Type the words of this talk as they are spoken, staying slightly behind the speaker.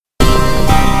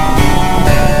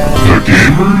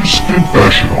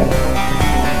Confessional.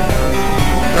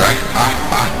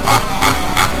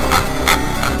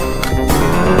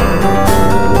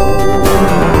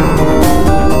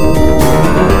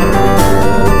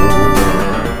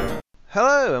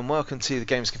 Hello and welcome to the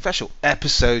Games Confessional,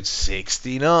 episode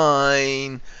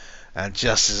 69. And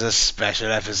just as a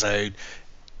special episode,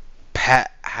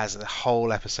 Pet has a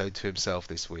whole episode to himself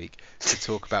this week to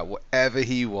talk about whatever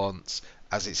he wants,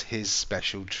 as it's his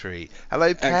special treat.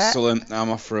 Hello, Pet. Excellent. I'm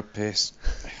off for a piss.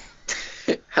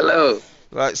 Hello.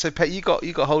 Right, so Pet, you got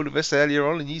hold of us earlier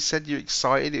on, and you said you're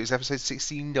excited. It was episode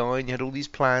 69. You had all these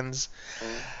plans.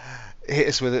 Hit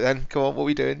us with it, then. Go on. What are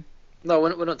we doing? No,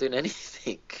 we're not doing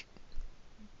anything.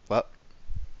 What?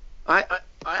 I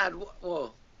had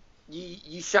well,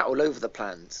 you shat all over the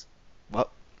plans. What?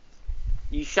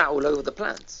 You shat all over the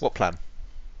plans. What plan?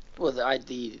 Well, I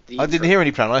didn't hear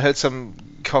any plan. I heard some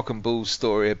cock and bull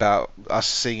story about us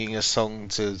singing a song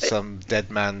to some dead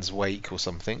man's wake or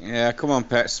something. Yeah, come on,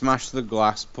 Pet. Smash the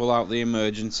glass. Pull out the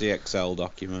emergency Excel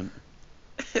document.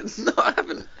 No, I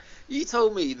haven't. You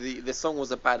told me the song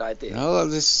was a bad idea. No,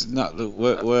 this is not.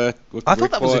 We're I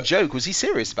thought that was a joke. Was he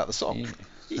serious about the song?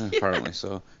 Yeah, apparently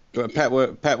so. But Pet,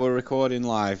 we're recording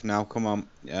live now. Come on.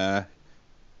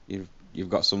 You've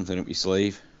got something up your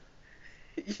sleeve.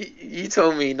 You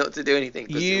told me not to do anything.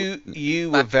 You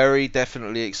were very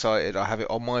definitely excited. I have it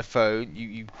on my phone.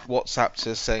 You WhatsApped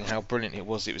us saying how brilliant it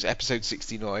was. It was episode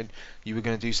 69. You were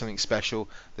going to do something special.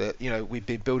 That we've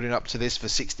been building up to this for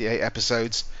 68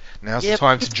 episodes. Now's the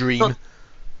time to dream.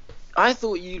 I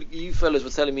thought you fellas were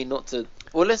telling me not to.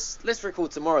 Well, let's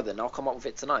record tomorrow then. I'll come up with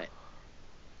it tonight.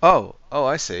 Oh,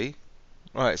 I see.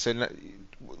 Right, so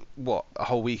what? A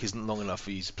whole week isn't long enough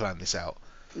for you to plan this out?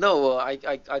 No, well, I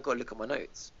got to look at my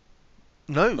notes.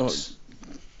 Notes?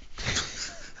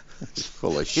 It's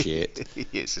full of shit.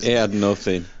 Yes, He had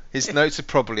nothing. His notes are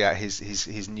probably at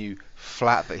his new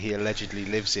flat that he allegedly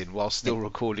lives in, while still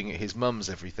recording at his mum's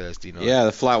every Thursday night. Yeah,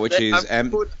 the flat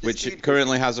which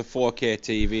currently has a 4K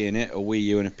TV in it, a Wii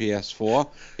U and a PS4.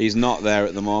 He's not there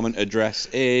at the moment. Address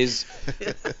is.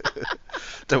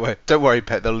 Don't worry,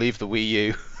 Pet. They'll leave the Wii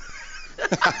U.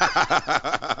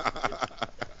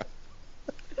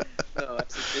 No,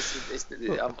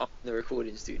 I'm in the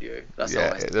recording studio. That's yeah,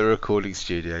 all I said. the recording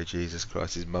studio. Jesus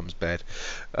Christ, his mum's bed.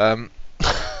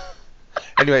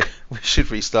 Anyway, we should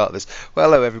restart this.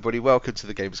 Well, hello everybody. Welcome to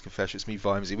the Games Confession. It's me,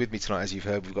 Vimesy. With me tonight, as you've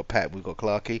heard, we've got Pet and we've got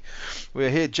Clarky. We're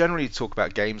here generally to talk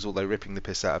about games, although ripping the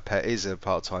piss out of Pet is a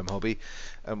part-time hobby,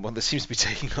 and one that seems to be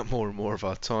taking up more and more of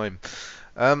our time.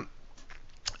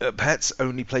 Pet's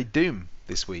only played Doom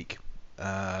this week.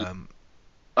 I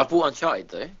bought Uncharted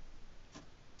though.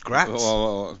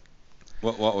 Grats.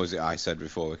 What was it I said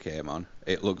before we came on?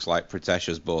 It looks like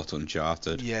Pretentious bought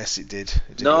Uncharted. Yes, it did.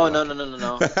 No.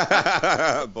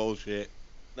 Bullshit.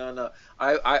 No.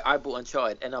 I bought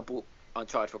Uncharted, and I bought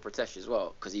Uncharted for Pratesh as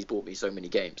well, because he's bought me so many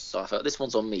games. So I thought, this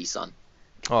one's on me, son.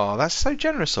 Oh, that's so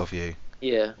generous of you.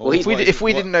 Yeah. Well, if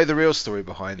we didn't know the real story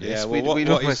behind this, we'd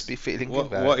almost be feeling good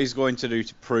about it. What he's going to do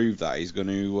to prove that, he's going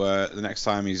to, the next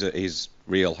time he's at his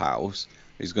real house,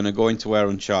 he's going to go into where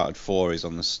Uncharted 4 is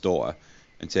on the store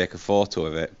and take a photo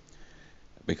of it,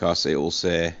 because it will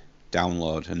say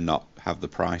download and not have the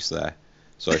price there.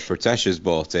 So if Pratesh has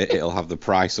bought it, it'll have the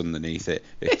price underneath it.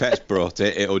 If Pet's brought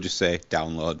it, it'll just say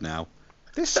download now.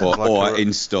 Or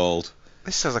installed.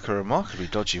 This sounds like a remarkably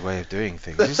dodgy way of doing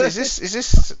things. Is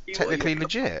this technically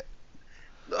legit?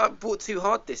 I bought 2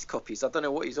 hard disk copies. I don't know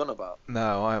what he's on about.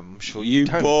 No, I'm sure You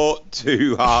don't. bought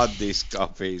 2 hard disk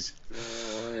copies.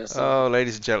 Oh, yes, Oh,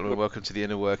 ladies and gentlemen, welcome to the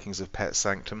inner workings of Pet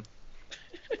Sanctum.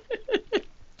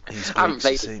 I haven't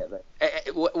played it yet,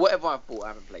 though. Whatever I've bought, I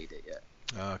haven't played it yet.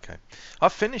 Oh, okay.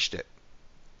 I've finished it.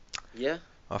 Yeah?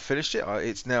 I finished it.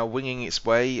 It's now winging its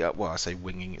way. Well, I say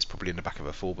winging. It's probably in the back of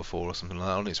a 4x4 or something like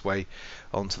that, on its way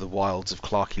onto the wilds of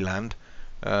Clarky Land.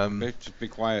 Just be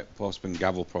quiet. Postman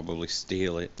Gav will probably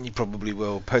steal it. You probably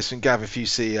will. Postman Gav, if you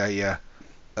see a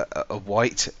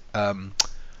white kind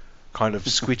of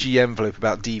squidgy envelope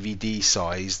about DVD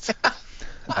sized,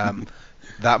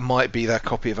 that might be that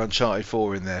copy of Uncharted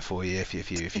 4 in there for you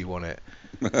if you want it.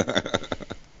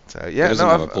 So yeah, He doesn't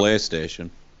have a PlayStation.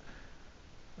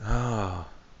 Oh.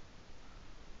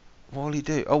 What will he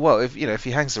do? Oh well, if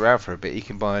he hangs around for a bit, he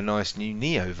can buy a nice new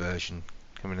Neo version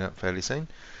coming out fairly soon.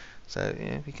 So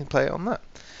yeah, we can play it on that.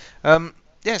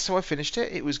 Yeah, so I finished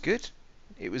it. It was good.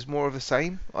 It was more of the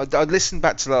same. I listened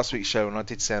back to last week's show, and I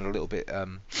did sound a little bit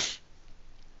down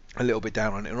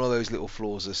on it, and all those little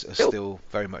flaws are still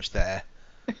very much there.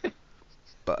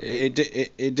 But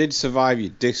it did survive your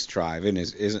disk drive, didn't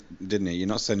it? You're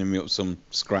not sending me up some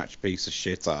scratch piece of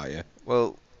shit, are you?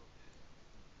 Well,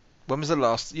 When was the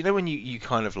last? You know when you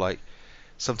kind of like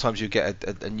sometimes you get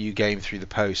a new game through the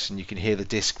post and you can hear the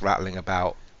disc rattling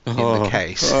about in the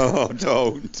case. Oh,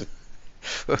 don't.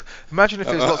 Imagine if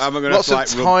there's Am I gonna lots of have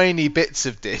to, like, tiny bits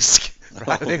of disc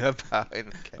rattling about in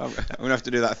the case. I'm gonna have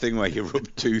to do that thing where you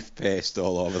rub toothpaste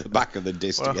all over the back of the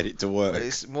disc Well, to get it to work.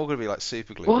 It's more going to be like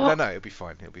super glue. What? But no, it'll be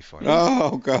fine. It'll be fine.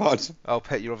 Oh God. Oh,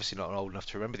 Pet, you're obviously not old enough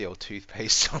to remember the old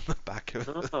toothpaste on the back of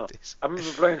the Oh, disc. I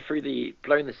remember blowing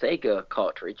the Sega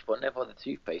cartridge, but never the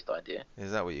toothpaste idea.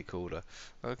 Is that what you called her?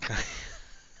 Okay.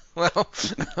 Well,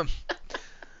 um,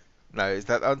 no, is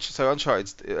that so?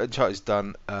 Uncharted's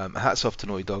done. Hats off to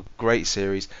Naughty Dog. Great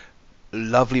series.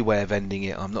 Lovely way of ending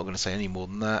it. I'm not going to say any more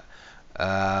than that.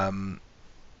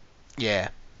 Yeah,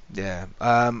 yeah.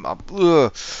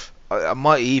 I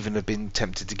might even have been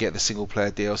tempted to get the single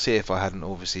player DLC if I hadn't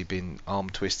obviously been arm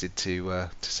twisted to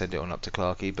send it on up to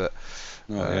Clarky. But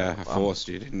Oh yeah, I forced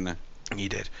you, didn't I? you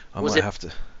did. I Was might it- have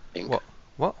to. Think.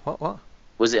 What?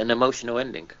 Was it an emotional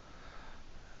ending?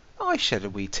 I shed a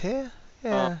wee tear.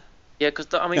 Yeah. Yeah, because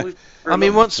I mean, we've. I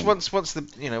mean, once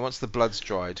the blood's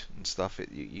dried and stuff,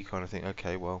 you kind of think,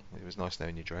 okay, well, it was nice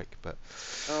knowing you, Drake, but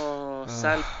Oh,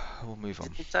 Sally. we'll move on.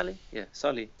 Sally? Yeah,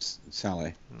 Sally.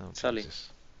 Sally. No, Sally. Jesus.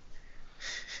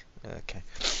 Okay.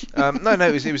 No,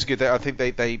 it was good. I think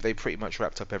they pretty much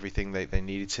wrapped up everything they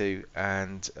needed to,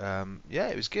 and yeah,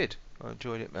 it was good. I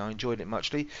enjoyed it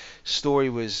muchly. Story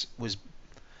was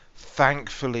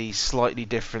thankfully slightly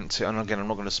different to, and again, I'm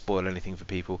not going to spoil anything for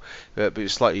people, but it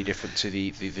was slightly different to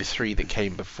the three that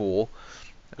came before.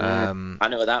 I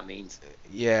know what that means.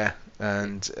 Yeah,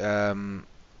 and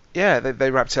yeah,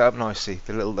 they wrapped it up nicely.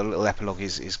 The little epilogue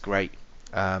is great.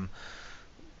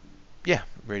 Yeah,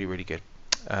 really good.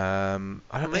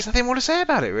 There's nothing more to say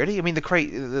about it, really. I mean,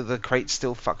 the crates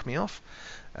still fuck me off.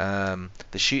 The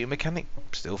shooting mechanic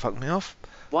still fuck me off.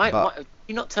 Why But-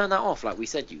 you not turn that off like we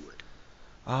said you would?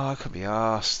 Oh, I could be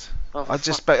asked. Oh, I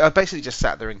basically just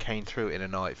sat there and came through it in a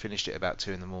night, finished it about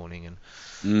 2 a.m,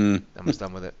 and was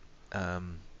done with it.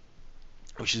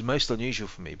 Which is most unusual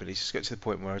for me, but it just got to the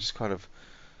point where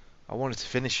I wanted to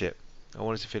finish it. I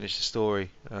wanted to finish the story,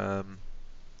 and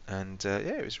yeah,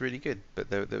 it was really good. But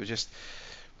there was just,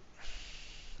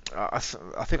 I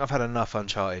think I've had enough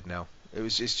Uncharted now.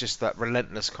 It's just that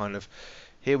relentless kind of,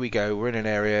 here we go, we're in an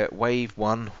area, wave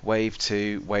 1, wave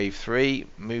 2, wave 3,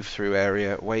 move through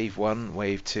area, wave 1,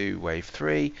 wave 2, wave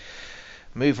 3,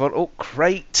 move on, oh,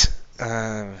 crate,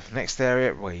 next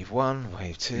area, wave 1,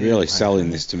 wave 2. Really wave selling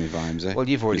 3. this to me, Vimesy. Well,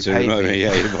 you've already Considering paid me.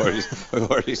 Yeah, you've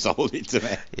already sold it to me.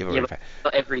 You've Yeah, already but paid.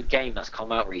 not every game that's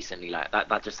come out recently like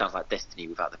that just sounds like Destiny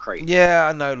without the crate. Yeah,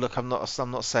 I know. Look, I'm not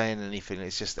saying anything.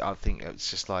 It's just I think it's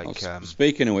just like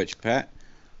Speaking of which, Pet,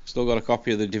 still got a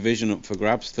copy of The Division up for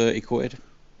grabs, 30 quid.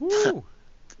 woo,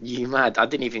 You mad? I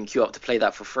didn't even queue up to play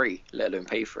that for free, let alone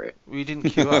pay for it. we didn't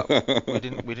queue up. We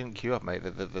didn't queue up, mate.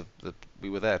 We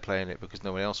were there playing it because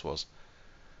no one else was.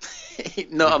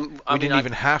 No, We didn't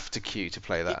even have to queue to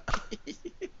play that.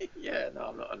 Yeah, no,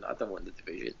 I'm not. I don't want the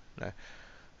Division.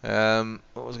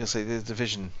 What was I gonna say? The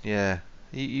Division. Yeah,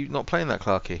 you not playing that,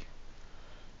 Clarky?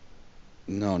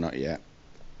 No, not yet.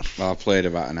 Well, I played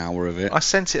about an hour of it. I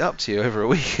sent it up to you over a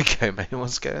week ago, mate.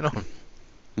 What's going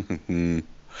on?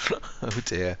 Oh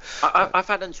dear. I've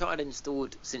had Uncharted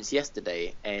installed since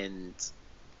yesterday, and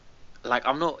like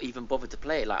I'm not even bothered to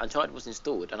play it. Like Uncharted was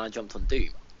installed, and I jumped on Doom.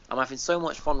 I'm having so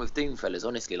much fun with Doom, fellas.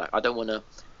 Honestly, like I don't want to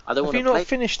Have you play. not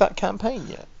finished that campaign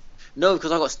yet? No,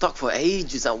 because I got stuck for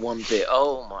ages at one bit.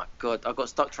 Oh my god, I got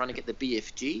stuck trying to get the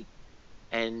BFG,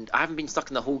 and I haven't been stuck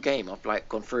in the whole game. I've like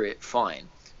gone through it fine,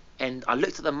 and I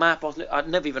looked at the map. I'd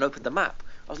never even opened the map.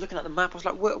 I was looking at the map. I was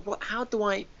like, what? How do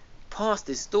I pass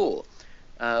this door?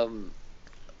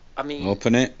 I mean,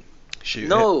 Open it. Shoot it.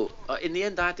 no. In the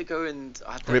end, I had to go and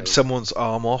Rip someone's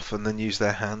arm off and then use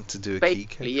their hand to do a key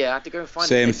Basically, code. yeah, I had to go and find.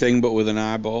 Same a dead, thing, but with an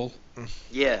eyeball.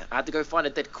 Yeah, I had to go find a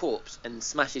dead corpse and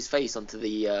smash his face onto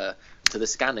the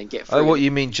scanner and get through. Oh, what it.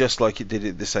 you mean? Just like it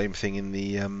did the same thing in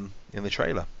the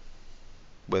trailer,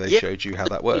 where they Yeah. showed you how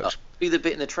that works. Do the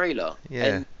bit in the trailer. Yeah.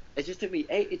 And it just took me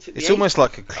eight. It took me It's eight- almost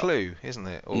like a clue, isn't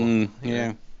it? Or,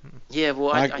 Yeah. Yeah, well,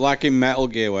 Like in Metal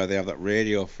Gear, where they have that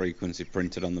radio frequency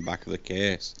printed on the back of the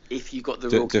case if you got the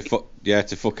to real.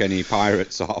 to fuck any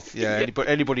pirates off. Yeah,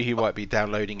 anybody who might be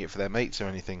downloading it for their mates or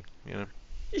anything, you know.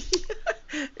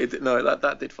 No,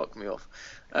 that did fuck me off.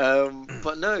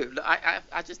 But no,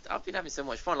 I've been having so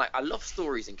much fun. Like I love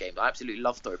stories in games. I absolutely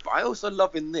love story. But I also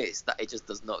love in this that it just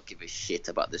does not give a shit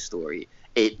about the story.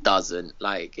 It doesn't.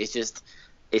 Like it's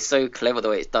so clever the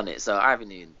way it's done it. So I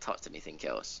haven't even touched anything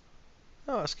else.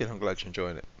 Oh, that's good. I'm glad you're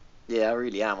enjoying it. Yeah, I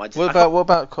really am. What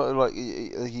about like,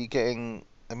 are you getting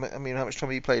I mean, how much time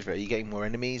have you played for it? Are you getting more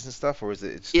enemies and stuff, or is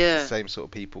it it's the Yeah. same sort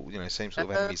of people, same sort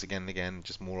of enemies again and again,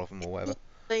 just more of them or whatever?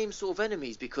 Same sort of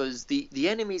enemies because the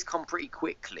enemies come pretty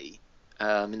quickly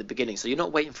in the beginning, so you're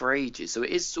not waiting for ages. So it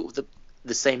is sort of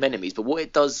the same enemies, but what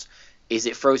it does is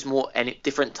it throws more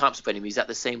different types of enemies at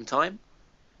the same time.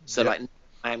 So Yep. like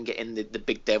I am getting the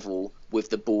big devil with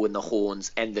the bull and the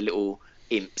horns and the little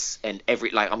imps and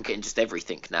I'm getting just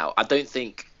everything now. I don't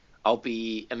think I'll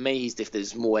be amazed if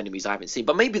there's more enemies I haven't seen,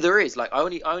 but maybe there is. Like I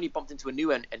only bumped into a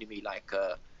new enemy like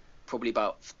probably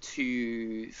about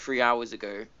 2-3 hours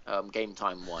ago, game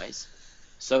time wise.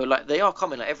 So like they are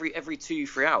coming like every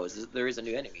 2-3 hours. There is a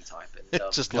new enemy type, and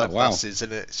It's just Oh, like wow. buses,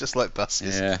 isn't it? It's just like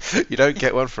buses. Yeah. You don't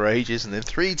get one for ages, and then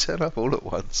 3 turn up all at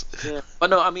once. yeah. But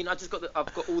no, I mean I've got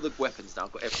all the weapons now.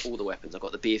 I've got all the weapons. I've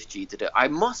got the BFG to do. I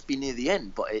must be near the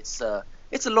end, but it's a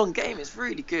long game. It's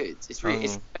really good. It's really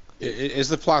Is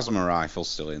the plasma rifle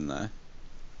still in there?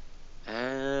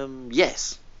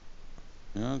 yes.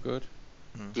 Oh, good.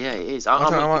 Yeah, it is.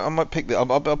 I might pick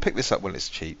I'll pick this up when it's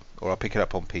cheap, or I'll pick it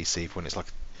up on PC when it's like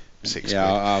 £6.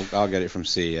 Yeah, I'll get it from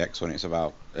CEX when it's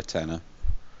about a tenner.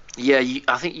 Yeah,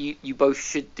 I think you both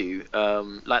should do.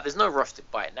 Like, there's no rush to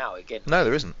buy it now. Again, No,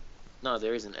 there isn't. no,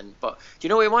 there isn't. But do you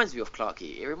know what it reminds me of,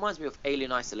 Clarky? It reminds me of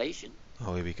Alien Isolation.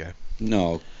 Oh, here we go.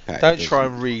 No, Pet, Don't it try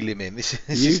doesn't. and reel him in.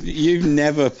 You've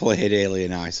never played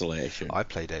Alien Isolation. I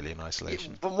played Alien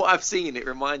Isolation. From what I've seen, it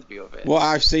reminds me of it. What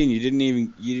I've seen, you didn't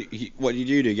even. What did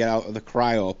you do? Get out of the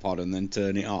cryopod and then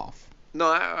turn it off? No,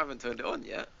 I haven't turned it on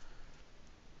yet.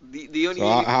 The only So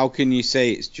how can you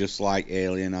say it's just like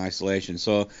Alien Isolation?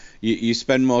 So you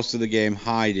spend most of the game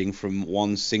hiding from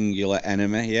one singular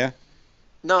enemy, yeah?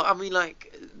 no, I mean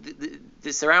like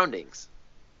the surroundings.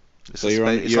 It's So a you're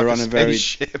on- spa- it's you're like on a a very-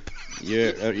 spaceship.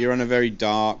 You're on a very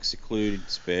dark, secluded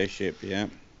spaceship, yeah.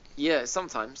 Yeah,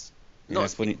 sometimes. Yeah, Not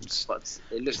funny. but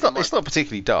it looks. It's not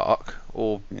particularly dark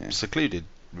or Yeah. secluded,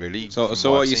 really. So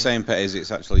from what I've you're seen. saying, Pet, is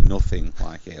it's actually nothing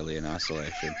like Alien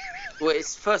Isolation. Well,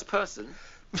 it's first person.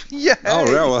 Yeah. Oh,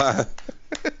 really?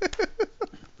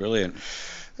 Brilliant.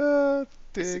 Oh,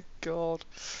 dear God.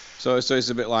 So it's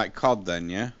a bit like COD then,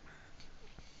 yeah?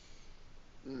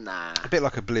 Nah, A bit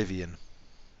like Oblivion.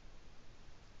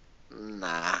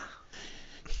 nah.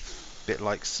 Bit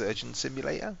like Surgeon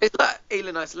Simulator. It's like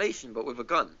Alien Isolation, but with a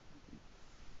gun.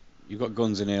 You got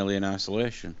guns in Alien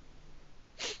Isolation.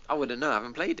 I wouldn't know. I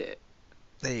haven't played it.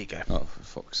 There you go. Oh, for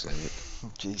fuck's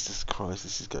sake. Jesus Christ,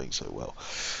 this is going so well.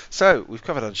 So, we've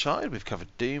covered Uncharted, we've covered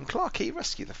Doom. Clarky,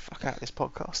 rescue the fuck out of this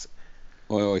podcast.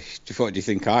 Well, what do you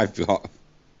think I've got?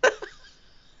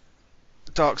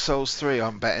 Dark Souls 3,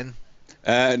 I'm betting.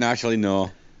 No, actually,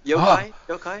 no. Yokai?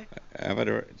 Yokai? I've had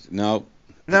a... No,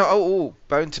 Now,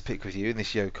 bone to pick with you in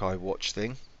this Yokai Watch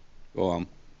thing. go on.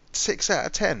 6 out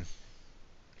of 10. do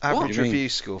Average you mean? review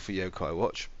score for Yokai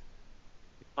Watch.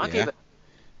 I Yeah. gave it.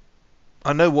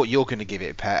 I know what you're going to give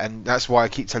it, Pat, and that's why I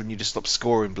keep telling you to stop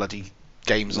scoring bloody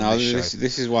games No, on this show.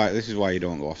 this is why you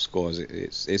don't go off scores.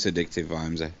 It's addictive,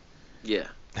 Vimesy. Yeah.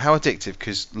 How addictive?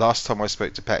 Because last time I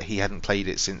spoke to Pat, he hadn't played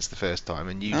it since the first time,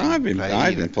 and you didn't I've been play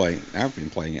I've either. been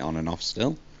playing it on and off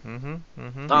still. Mm-hmm,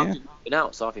 mm-hmm. No, I've Yeah. been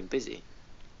out, so I've been busy.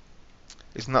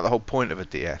 Isn't that the whole point of a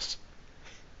DS?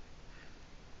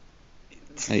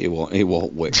 He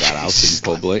won't whip that out in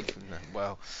public. No,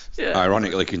 well, Yeah.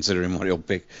 Ironically, considering what it will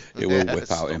whip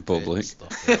out in stop public. it,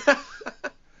 stop it.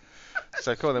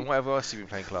 So cool. Then whatever else have you been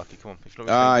playing, Clarky? Come on. If you're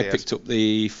not I playing DS. picked up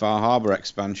the Far Harbor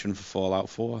expansion for Fallout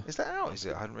 4. Is that out? Is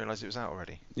it? I hadn't realised it was out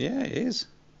already. Yeah, it is.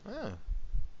 Oh.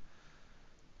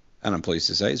 And I'm pleased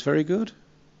to say it's very good.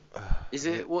 Is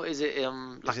it? What is it?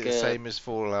 Like Is it the a same as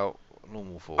Fallout,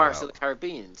 normal Fallout? Pirates of the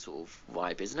Caribbean sort of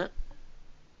vibe, isn't it?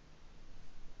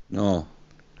 No.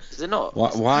 Is it not?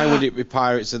 Why would it be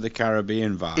Pirates of the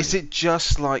Caribbean vibe? Is it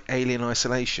just like Alien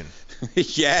Isolation?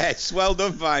 Yes, well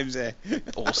done, Vimesy.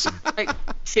 Awesome. Like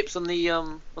ships on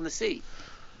the sea.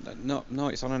 No,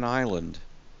 it's on an island.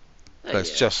 Oh,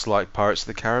 That's yeah. just like Pirates of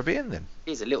the Caribbean then.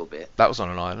 It is a little bit. That was on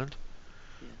an island.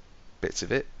 Yeah. Bits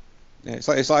of it. Yeah,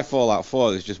 it's like Fallout 4.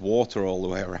 There's just water all the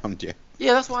way around you.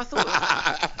 Yeah, that's what I thought.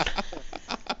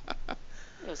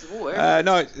 Yeah, it's water.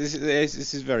 No, this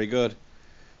is very good.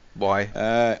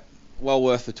 Why? Well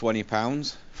worth the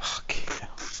 £20. Fuck.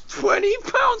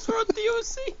 £20 for a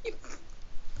DLC.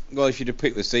 Well, if you'd have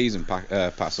picked the season pass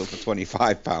up for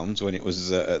 £25 when it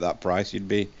was at that price, you'd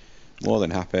be more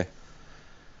than happy.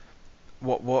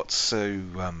 What's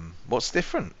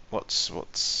different? What's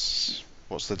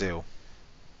the deal?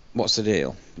 What's the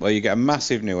deal? Well, you get a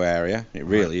massive new area. It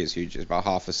really is huge. It's about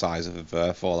half the size of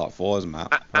Fallout 4's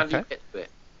map. How do you Okay. get to it?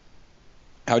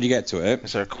 How do you get to it?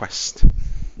 Is there a quest?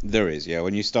 There is, yeah.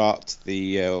 When you start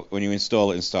when you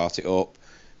install it and start it up,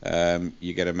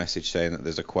 you get a message saying that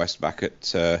there's a quest back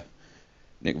at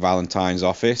Nick Valentine's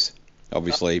office.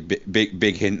 Obviously,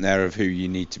 big hint there of who you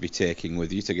need to be taking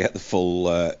with you to get the full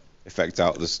effect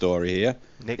out of the story here.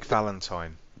 Nick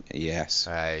Valentine. Yes.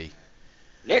 Hey.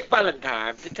 Nick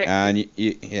Valentine, detective. And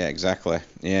yeah, exactly.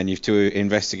 Yeah, and you have to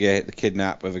investigate the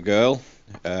kidnap of a girl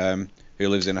who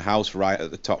lives in a house right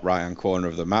at the top right-hand corner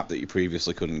of the map that you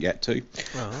previously couldn't get to.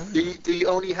 Oh. Do you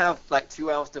only have like 2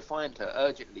 hours to find her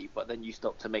urgently, but then you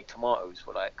stop to make tomatoes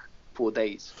for like 4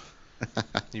 days?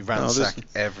 You ransack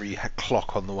every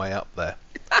clock on the way up there.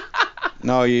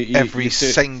 No, you Every you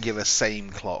singular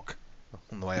same clock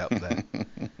on the way up there.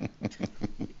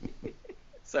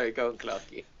 Sorry, go on,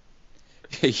 Clarky.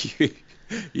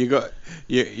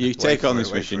 you take on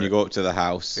this wait mission. for You it. go up to the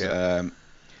house. Yeah.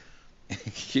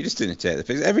 You just didn't take the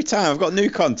piss. Every time I've got new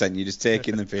content, you're just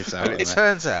taking the piss out of It me.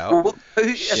 turns out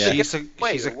Yeah.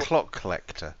 she's a clock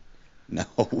collector. No.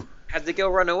 Has the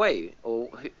girl run away, or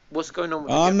what's going on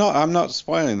with Oh, the girl? I'm not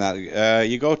spoiling that.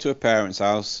 You go to a parent's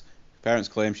house. Parents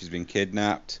claim she's been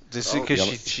kidnapped. This is Oh,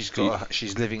 because yeah.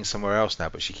 she's living somewhere else now,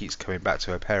 but she keeps coming back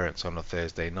to her parents on a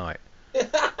Thursday night.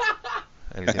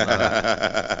 Anything like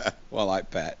that? Well, I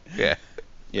bet. Yeah.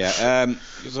 Yeah.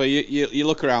 So you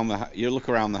look around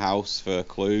the house for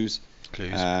clues.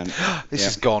 Clues. And This yeah.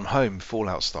 is Gone Home,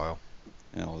 Fallout style.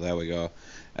 Oh, there we go.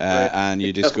 And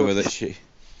you discover that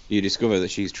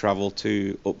she's travelled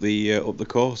up the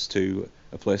coast to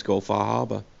a place called Far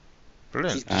Harbour.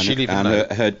 Brilliant. Did And, she leave a and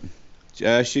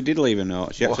note? she did leave a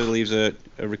note. She actually What? leaves a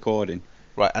recording.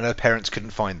 Right, and her parents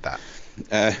couldn't find that.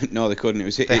 No, they couldn't. They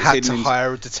It's had hidden to in-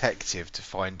 hire a detective to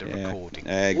find a Yeah, recording.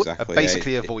 exactly.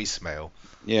 Basically yeah, a voicemail.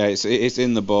 Yeah, it's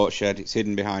in the boat shed. It's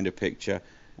hidden behind a picture.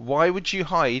 Why would you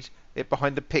hide it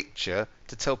behind a picture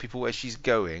to tell people where she's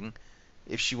going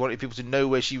if she wanted people to know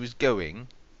where she was going?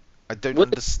 I don't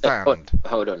understand.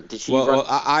 Hold on. Did she Well, run?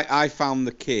 I found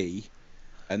the key,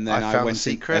 and then I I found went the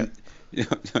secret?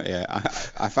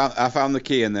 I found the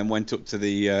key, and then went up to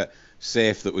the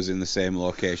safe that was in the same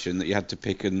location that you had to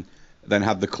pick, and then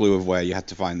had the clue of where you had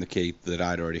to find the key that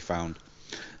I'd already found.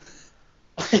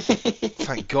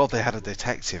 Thank God they had a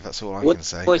detective, that's all I What can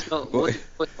say. what did the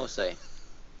voicemail say?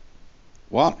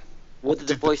 What? What did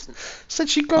the voice? Said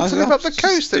she'd gone to live up the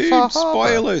coast at Far Harbour.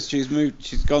 Spoilers. She's moved.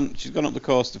 She's gone up the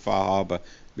coast to Far Harbour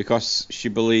because she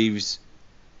believes.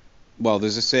 Well,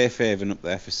 there's a safe haven up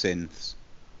there for synths,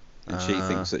 and she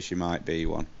thinks that she might be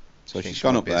one. So she's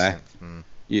gone up there.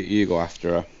 You go after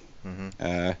her.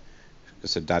 Mm-hmm.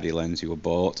 It's a daddy lends you a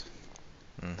boat.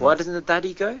 Mm-hmm. Why doesn't the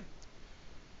daddy go?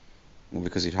 Well,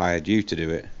 because he'd hired you to do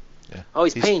it. Yeah. Oh,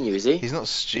 he's paying you, is he? He's not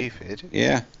stupid.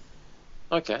 Yeah.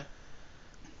 Okay.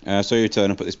 So you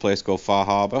turn up at this place called Far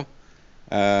Harbour.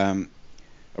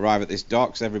 Arrive at this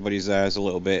docks. Everybody's there as a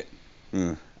little bit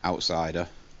outsider.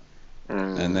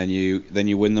 And then you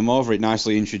win them over. It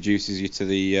nicely introduces you to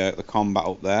the combat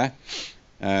up there.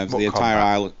 The entire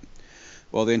island.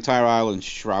 Well, the entire island's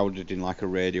shrouded in like a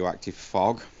radioactive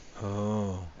fog.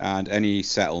 Oh. And any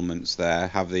settlements there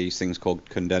have these things called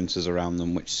condensers around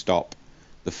them, which stop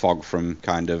the fog from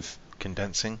kind of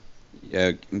Condensing?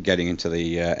 getting into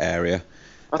the area.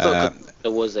 I thought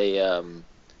there was a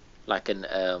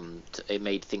it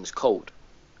made things cold.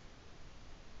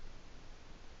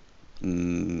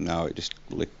 No, it just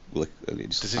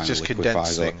Does it just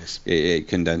liquefies condense it. things? It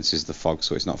condenses the fog,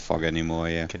 so it's not fog anymore.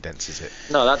 Yeah. Condenses it.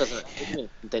 No, that doesn't. What do you mean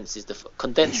condenses the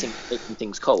condensing, making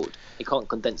things cold? It can't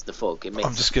condense the fog. It makes.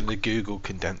 I'm just going to Google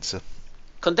condenser.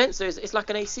 Condenser is it's like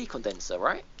an AC condenser,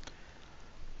 right?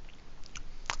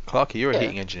 Clarky, you're a Yeah.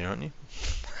 heating engineer, aren't you?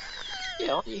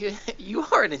 Yeah, you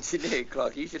are an engineer,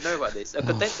 Clark. You should know about this. A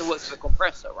condenser works with a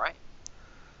compressor, right?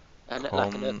 And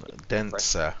like an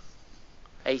Condenser.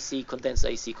 AC condenser,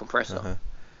 AC compressor.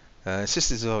 Uh-huh.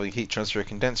 Systems involving heat transfer. A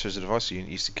condenser is a device unit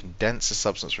used to condense a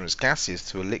substance from its gaseous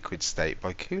to a liquid state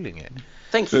by cooling it.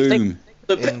 Thank you. Boom.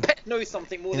 The pet knows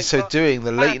something more In than so Clark. doing,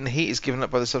 the latent heat is given up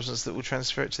by the substance that will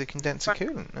transfer it to the condenser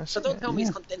coolant. That's So it, don't yeah. tell me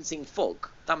it's condensing fog.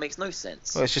 That makes no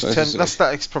sense. Well, it's just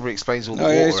So probably explains all the No,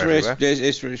 water it's everywhere.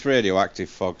 it's radioactive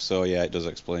fog, so yeah, it does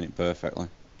explain it perfectly.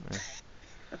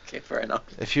 Okay, fair enough.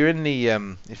 If you're in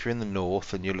the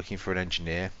north and you're looking for an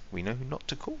engineer, we know who not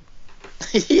to call.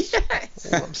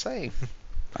 Yes. All I'm saying.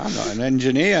 I'm not an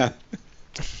engineer.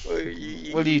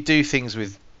 Well, you do things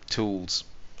with tools,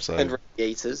 so And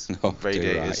radiators. Oh,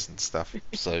 radiators right. and stuff.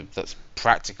 So that's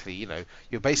practically,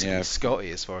 you're basically Yeah.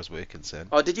 Scotty as far as we're concerned.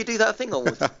 Oh, did you do that thing I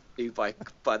wanted to do by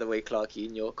the way, Clarky,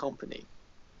 in your company?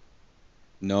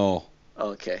 No.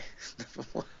 Okay.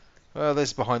 Well,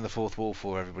 there's behind the fourth wall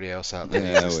for everybody else out there.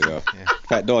 Yeah, there we go. Yeah. In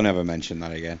fact, don't ever mention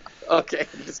that again. Okay,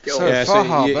 let's go. So- on. Yeah, Far so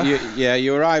Harbour.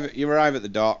 you arrive at the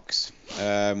docks,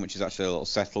 which is actually a little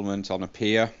settlement on a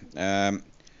pier.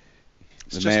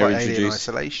 It's The just mayor like Alien introduced.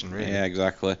 Isolation, really. Yeah,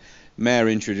 exactly. Mayor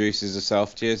introduces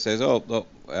herself to you, says, "Oh, look,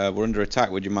 we're under attack.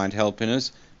 Would you mind helping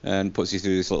us?" And puts you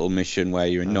through this little mission where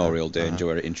you're in no real danger,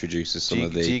 where it introduces some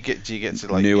of Do the you get to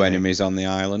like new you know, enemies on the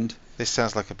island. This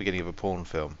sounds like a beginning of a porn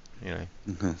film. You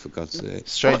know, For God's sake.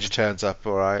 stranger turns up.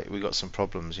 All right, we got some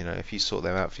problems. You know, if you sort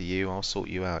them out for you, I'll sort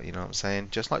you out. You know what I'm saying?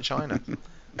 Just like China.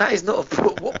 That is not a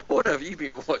what porn have you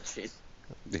been watching?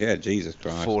 Yeah, Jesus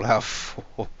Christ. Fallout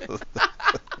 4.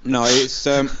 No, it's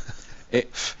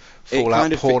it Fallout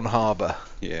kind of Porn Harbour.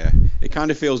 yeah, it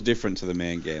kind of feels different to the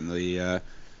main game.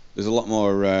 There's a lot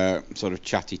more sort of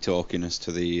chatty talkiness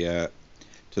to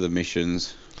the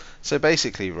missions. So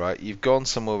basically, right, you've gone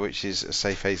somewhere which is a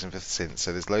safe haven for synths.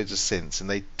 So there's loads of synths, and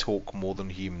they talk more than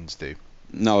humans do.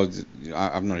 No,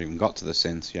 I've not even got to the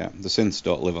synths yet. The synths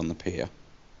don't live on the pier.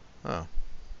 Oh.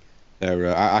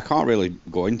 They're I can't really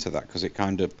go into that because it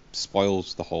kind of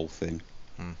spoils the whole thing.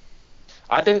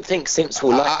 I don't think Simps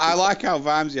will like. I like how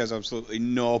Vimesy has absolutely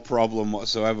no problem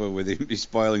whatsoever with him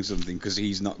spoiling something because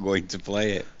he's not going to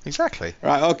play it. Exactly.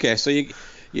 Right. Okay. So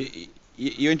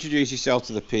you introduce yourself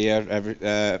to the pier.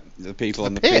 The people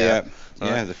on the pier? pier. Right.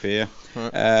 Yeah, the pier.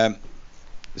 Right.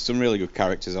 There's some really good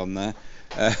characters on there.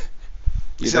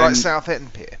 You Is it like then- South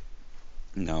Etton Pier?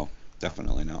 No,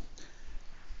 definitely not.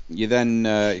 You then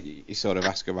you sort of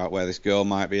ask about where this girl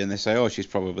might be, and they say, "Oh, she's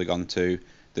probably gone to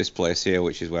this place here,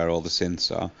 which is where all the synths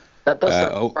are." That does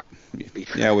Oh,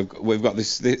 yeah, we've got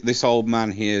this old man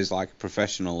here is like a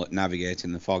professional at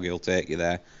navigating the fog. He'll take you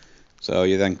there. So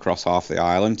you then cross half the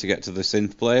island to get to the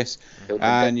synth place,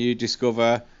 and you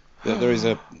discover that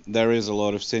there is a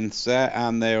lot of synths there,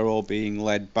 and they are all being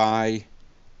led by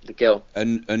the girl.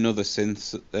 another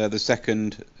synth, the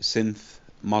second synth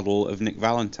model of Nick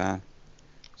Valentine.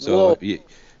 So Whoa.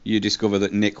 you discover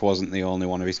that Nick wasn't the only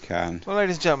one of his kind. Well,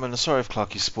 ladies and gentlemen, sorry if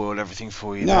Clarky spoiled everything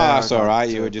for you. No, there. that's I all do right.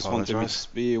 You were just wanting me apologise.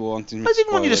 to, you wanting me I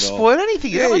didn't want you to it all. spoil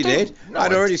anything. Yeah, I you don't- did. No,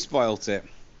 I'd I- already spoilt it.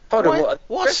 Hold Why- on,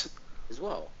 what? as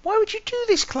well. Why would you do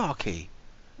this, Clarky?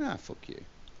 Ah, fuck you.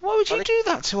 Why would you I do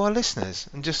that to our listeners?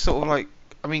 And just sort of like,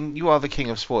 I mean, you are the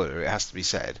king of spoiler. It has to be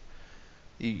said.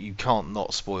 You can't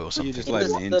not spoil something. just In let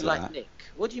the- me they're into like that. Nick.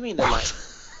 What do you mean they're like?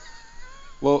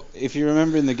 Well, if you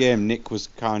remember in the game, Nick was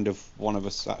kind of one of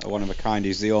a kind.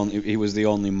 He was the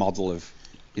only model of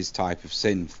his type of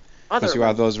synth. I don't Because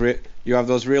you have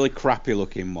those really crappy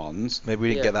looking ones, Maybe we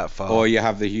didn't Yeah. get that far. or you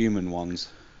have the human ones,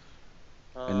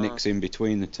 and Uh, Nick's in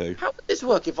between the two. How would this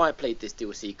work if I played this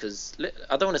DLC? Because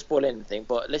I don't want to spoil anything,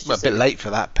 but let's Well, a just bit say late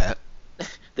for that, pet.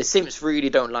 the Simps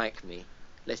really don't like me.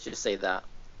 Let's just say that.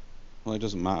 Well, it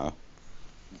doesn't matter.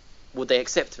 Would they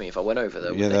accept me if I went over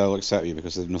there? Yeah, Would they? they'll accept you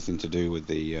because they've nothing to do with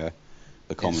the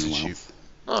Commonwealth. Institute.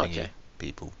 Oh, Thingy okay.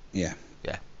 People.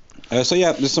 So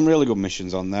yeah, there's some really good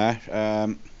missions on there.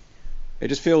 It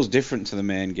just feels different to the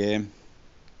main game.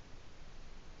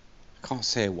 I can't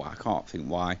say why. I can't think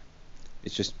why.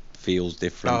 It just feels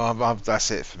different. No,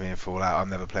 that's it for me in Fallout. I'm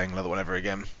never playing another one ever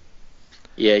again.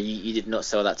 Yeah, you did not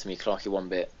sell that to me, Clarky, one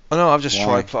bit. I know. I've just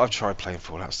Why? tried playing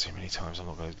Fallouts too many times. I'm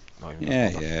not going to.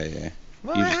 Yeah.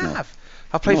 Well, You I just not- have.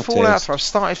 I've played no Fallout taste. 3. I've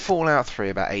started Fallout 3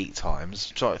 about 8 times.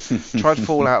 Tried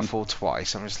Fallout 4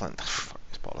 twice. I'm just like, fuck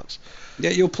this bollocks.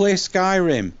 Yeah, you'll play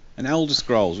Skyrim and Elder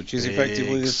Scrolls, which is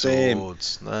effectively Big the same.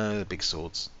 swords. No, the big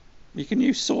swords. You can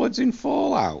use swords in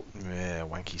Fallout. Yeah,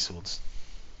 wanky swords.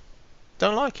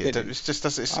 Don't like it. Did- It's just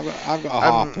it's, I've got a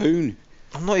harpoon.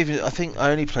 I'm not even. I think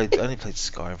I only played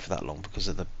Skyrim for that long because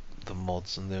of the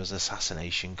mods, and there was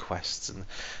assassination quests, and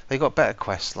they got better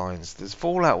quest lines. The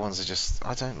Fallout ones are just,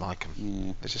 I don't like them.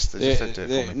 Yeah. They just don't do it for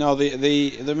me. No,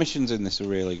 the missions in this are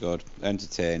really good,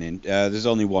 entertaining. There's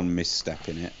only one misstep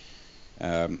in it.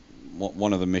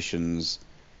 One of the missions,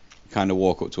 you kind of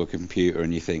walk up to a computer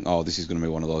and you think, oh, this is going to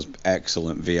be one of those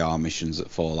excellent VR missions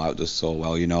that Fallout does so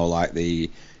well. You know, like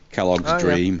the Kellogg's Oh, yeah.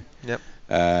 Dream. Yep.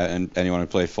 And anyone who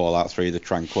played Fallout 3, the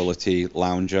Tranquility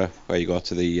Lounger, where you go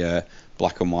to the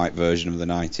black and white version of the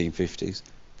 1950s.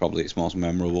 Probably its most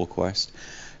memorable quest.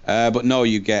 But no,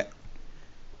 you get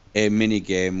a mini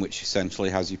game which essentially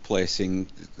has you placing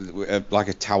like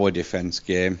a tower defense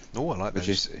game, Oh, I like which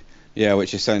those.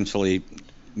 which essentially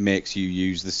makes you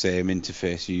use the same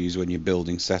interface you use when you're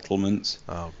building settlements,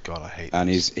 Oh god, I hate. and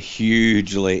those. is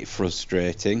hugely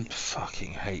frustrating.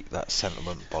 Fucking hate that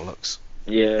sentiment bollocks.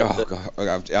 Yeah. Oh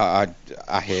god,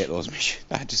 I hate those missions.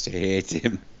 I just hate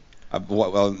him.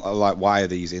 Like, why are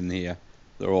these in here?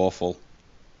 They're awful.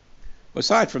 But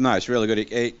aside from that, it's really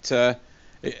good.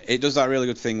 It does that really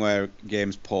good thing where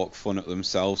games poke fun at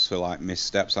themselves for like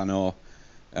missteps. I know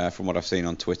from what I've seen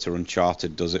on Twitter,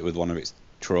 Uncharted does it with one of its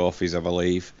trophies, I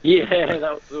believe. Yeah,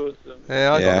 that was awesome.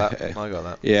 Yeah, I got Yeah, that. I got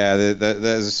that. Yeah,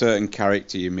 there's a certain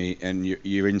character you meet, and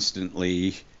you're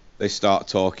instantly they start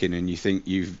talking, and you think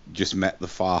you've just met the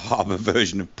Far Harbor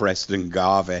version of Preston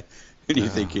Garvey, and you're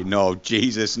thinking, no,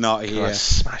 Jesus, not Can here. I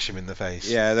smash him in the face?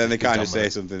 Yeah, then they He's done kind of with say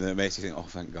it. something that makes you think, oh,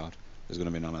 thank God, there's going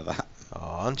to be none of that.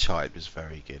 Oh, Uncharted was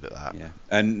very good at that. Yeah,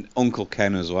 and Uncle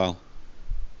Ken as well.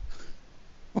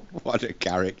 What a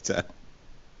character!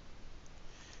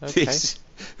 Okay. This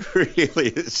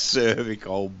really acerbic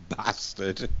old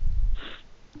bastard.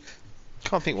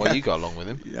 Can't think why you got along with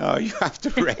him. You know, you have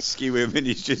to rescue him, and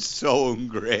he's just so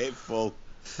ungrateful.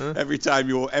 Huh? Every time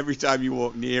you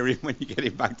walk near him, when you get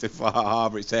him back to Far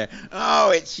Harbor, it's saying, "Oh,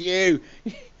 it's you!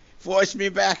 Forced me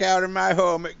back out of my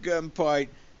home at gunpoint.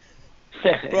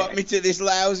 Brought me to this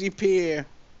lousy pier."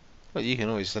 Well, you can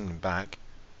always send him back.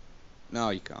 No,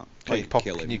 you can't. Can you pop-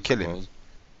 kill can him, you I kill him? suppose.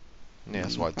 Yeah,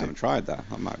 that's what I I do. haven't tried that.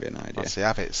 That might be an idea. I say,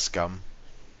 have it, scum.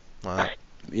 Right.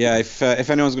 Yeah, if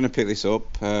anyone's going to pick this up,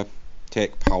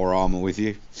 take power armor with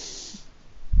you.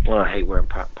 Well, I hate wearing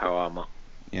power armor.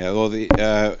 Yeah,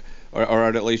 well, or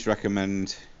I'd at least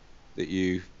recommend that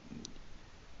you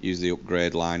use the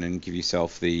upgrade line and give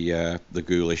yourself the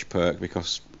ghoulish perk,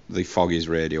 because the fog is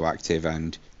radioactive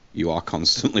and you are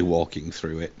constantly walking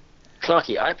through it.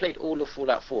 Clarky, I played all of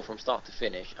Fallout 4 from start to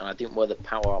finish, and I didn't wear the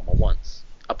power armor once,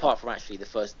 apart from actually the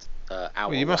first hour.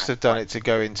 Well, you where must I have done had it to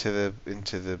go into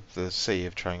the sea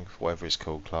of whatever it's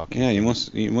called, Clark. Yeah, you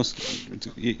must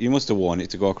have worn it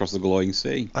to go across the glowing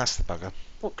sea. That's the bugger.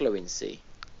 What glowing sea?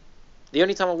 The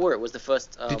only time I wore it was the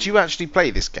first. Did you actually play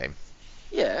this game?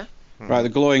 Yeah. Right, the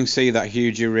glowing sea, that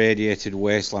huge irradiated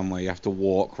wasteland where you have to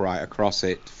walk right across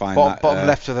it to find Bottom, that. bottom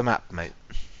left of the map, mate.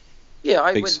 Yeah,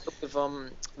 I Big went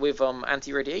with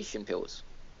anti-radiation pills.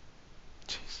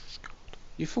 Jesus God.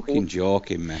 You're fucking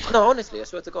joking, man. No, honestly, I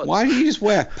swear to God. Why do you just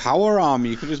wear power armor?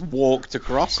 You could just walk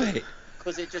across it.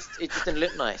 Because it just didn't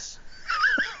look nice.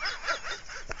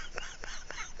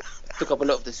 Took up a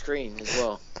lot of the screen as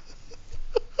well.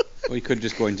 Or you could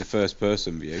just go into first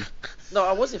person view. No,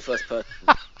 I was in first person.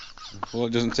 Well, it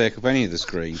doesn't take up any of the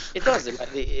screen. It does.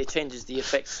 It changes the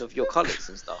effects of your colours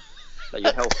and stuff, like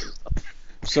your health and stuff.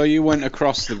 So you went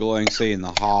across the glowing sea in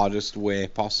the hardest way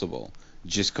possible,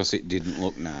 just because it didn't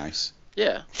look nice.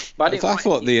 Yeah, but I didn't. I mind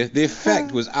thought it. the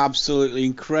effect was absolutely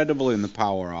incredible in the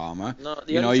power armor. No,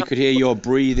 the You know, only you time could hear your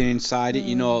breathing inside it.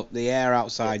 You know, the air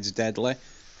outside's deadly.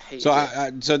 hated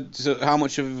So, it. so how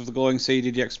much of the glowing sea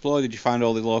did you explore? Did you find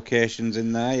all the locations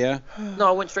in there? Yeah. No,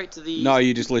 I went straight to the. No,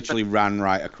 you just literally ran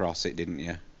right across it, didn't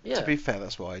you? Yeah, To be fair,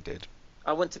 that's what I did.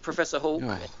 I went to Professor Hulk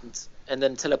Oh. and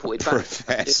then teleported back.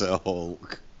 Professor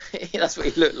Hulk. That's what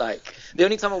he looked like. The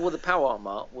only time I wore the power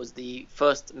armor was the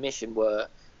first mission where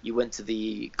you went to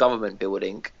the government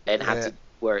building and had to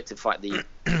wear it to fight the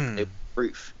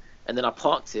roof. And then I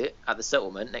parked it at the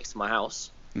settlement next to my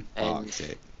house and Parked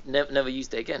it. never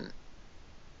used it again.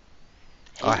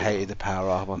 I hated the power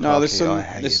armor. No, there's Clarky, some. I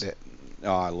hated it.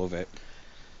 Oh, I love it.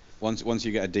 Once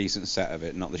you get a decent set of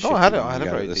it, not the shit. No, I had you a get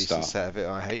very at the decent start. set of it.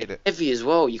 I hated it. Heavy as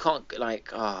well. You can't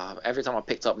every time I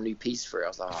picked up a new piece for it, I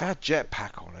was like, If it had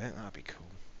jetpack on it, that'd be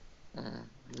cool.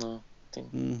 no.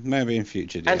 Maybe in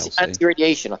future DLC.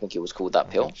 Anti-radiation, I think it was called that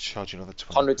pill. Charge you another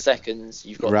 20. 100 seconds.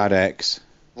 You've got Rad-X.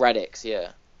 Radix, yeah.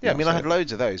 Yeah, I mean, I so- had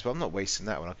loads of those, but I'm not wasting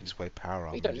that when I can just wear power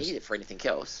armor. You don't and just- need it for anything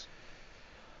else.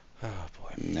 Oh boy.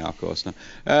 No, of course not.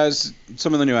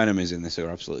 Some of the new enemies in this are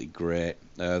absolutely great.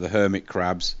 The hermit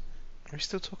crabs. Are we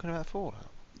still talking about Fallout?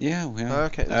 Yeah, we Oh, are.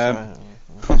 okay.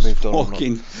 Moved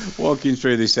on. Walking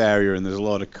through this area, and there's a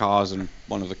lot of cars, and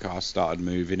one of the cars started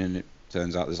moving, and it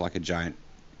turns out there's like a giant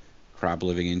crab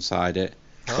living inside it.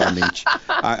 So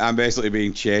I'm basically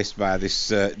being chased by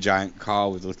this giant car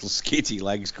with little skitty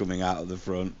legs coming out of the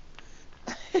front.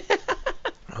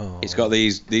 Oh. It's got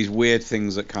these weird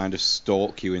things that kind of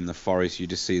stalk you in the forest. You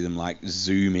just see them like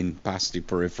zooming past your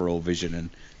peripheral vision, and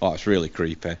it's really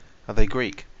creepy. Are they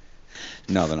Greek?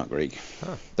 No, they're not Greek.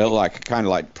 Oh. They're like kind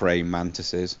of like praying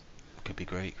mantises. Could be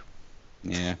Greek.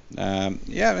 Yeah,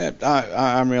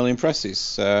 I'm really impressed. It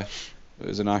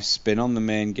was a nice spin on the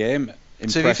main game.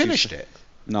 So have you finished it?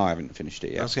 No, I haven't finished it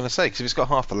I yet. was going to say, because if it's got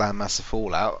half the landmass of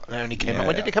Fallout, and it only came out.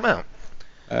 When Yeah. did it come out?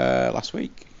 Last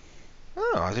week.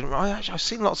 Oh, I didn't. I've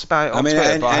seen lots about it on I mean,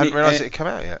 Twitter, and- but I and hadn't it- realised and- it had come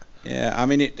out yet. Yeah, I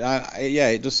mean it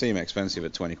does seem expensive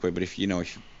at £20, but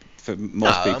for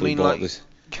most people who bought this.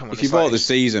 Come on, If you it's bought like- the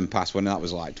season pass when that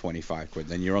was like £25,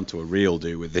 then you're onto a real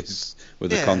deal with this,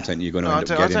 with the Yeah. content you're going to No, I end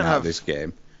don't- up I getting don't out have- of this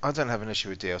game. I don't have an issue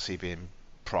with DLC being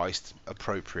priced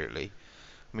appropriately.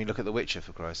 I mean, look at The Witcher,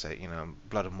 for Christ's sake. You know,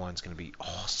 Blood and Wine's going to be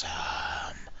awesome.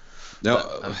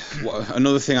 No, But,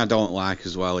 another thing I don't like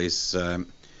as well is,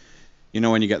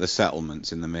 when you get the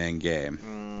settlements in the main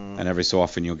game, and every so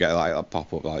often you'll get like a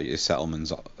pop up like your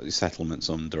settlements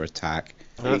under attack.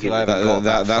 I don't think I ever got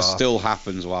That far. still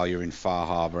happens while you're in Far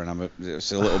Harbour, and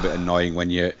it's a little bit annoying when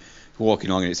you're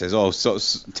walking along and it says, "Oh, so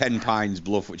 10 Pines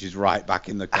Bluff," which is right back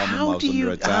in the Commonwealth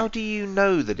under attack. How do you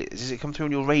know that does it come through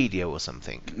on your radio or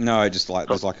something? No, it just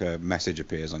there's like a message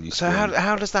appears on your So screen.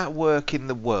 how does that work in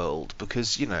the world?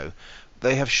 Because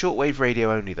they have shortwave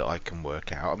radio only that I can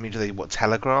work out. I mean, do they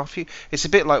telegraph you? It's a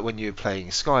bit like when you're playing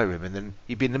Skyrim and then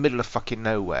you'd be in the middle of fucking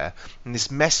nowhere and this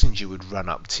messenger would run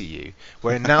up to you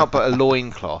wearing now but a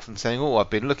loincloth and saying, "Oh, I've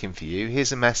been looking for you.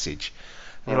 Here's a message."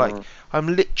 And you're like,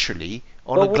 "I'm literally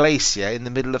on a glacier in the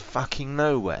middle of fucking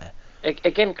nowhere."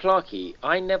 Again, Clarky,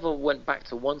 I never went back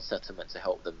to one settlement to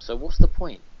help them. So what's the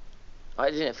point?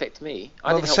 It didn't affect me.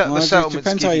 I Well, didn't the help. It settlements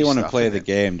depends give how you want to stuff, play innit? the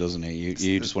game, doesn't it?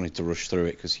 You just wanted to rush through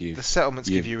it because The settlements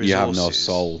give you you have resources.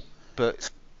 no soul. But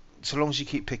so long as you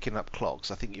keep picking up clocks,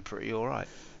 I think you're pretty all right.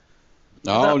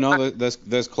 Oh no,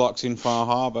 there's clocks in Far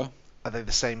Harbour. Are they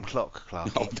the same clock, Clark?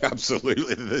 Oh,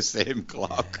 absolutely the same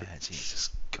clock. Yeah, Jesus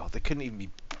God, they couldn't even be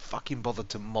fucking bothered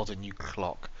to mod a new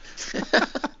clock.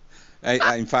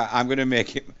 In fact, I'm going to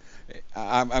make it.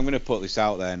 I'm going to put this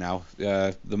out there now.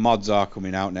 The mods are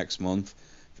coming out next month.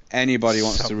 If anybody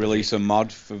wants to release a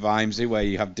mod for Vimesy where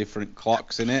you have different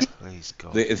clocks in it, Please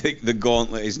God. the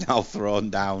gauntlet is now thrown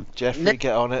down. Jeffrey,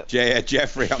 get on it.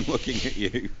 Jeffrey, I'm looking at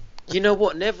you. You know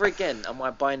what? Never again am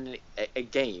I buying a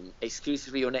game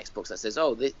exclusively on Xbox that says,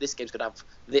 "Oh, this game's gonna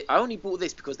have." I only bought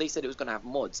this because they said it was gonna have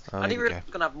mods. Oh, I didn't there you realize it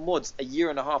was gonna have mods a year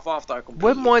and a half after I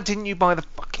completed. Why didn't you buy the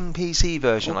fucking PC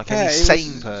version like any Pet,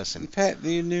 sane person? Pet,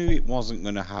 you knew it wasn't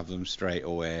going to have them straight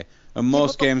away. And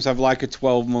most games have like a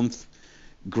 12-month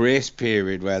grace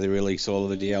period where they release all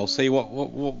of the DLC.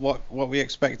 What were we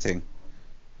expecting?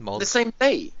 the Mods. same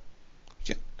day.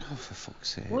 Oh, for fuck's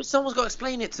sake. Well, someone's got to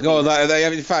explain it to me. No,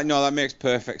 in fact, no, that makes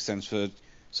perfect sense for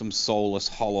some soulless,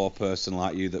 hollow person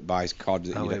like you that buys COD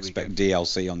that Oh, you'd here we expect go.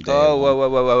 DLC on day Oh,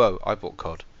 one. whoa. I bought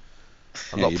COD.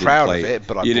 I'm Yeah, not you didn't proud play of it,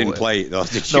 but I You bought didn't it. play it, though,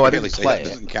 did No, you? I really? didn't So play that it.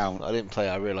 doesn't count. I didn't play.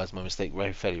 I realised my mistake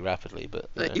fairly rapidly, but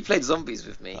You played zombies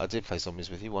with me. I did play zombies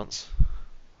with you once.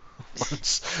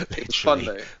 Once, It was fun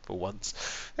literally, though. for once.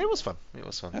 It was fun.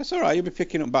 That's all right. You'll be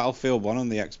picking up Battlefield 1 on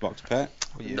the Xbox, Pet.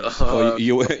 Well, you- No. Or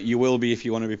you will be if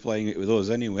you want to be playing it with us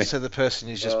anyway. So the person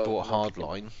who's just Oh, bought okay.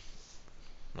 Hardline.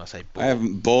 When I say bought, I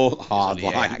haven't bought it's on EA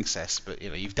Hardline. access, but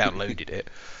you've downloaded it.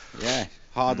 Yeah,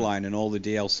 Hardline and all the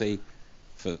DLC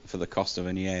for the cost of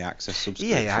an EA access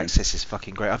subscription. EA access is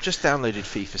fucking great. I've just downloaded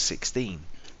FIFA 16.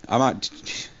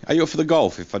 Are you up for the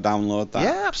golf if I download that?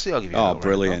 Yeah, absolutely. I'll give you Oh, that. one.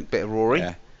 brilliant. Bit of Rory.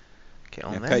 Yeah. Get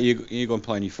on Yeah, there. Pet, you go and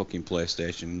play on your fucking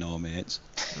PlayStation, no mates.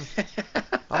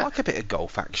 I like a bit of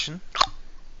golf action.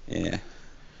 Yeah.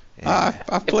 Yeah.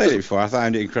 I've played it before. I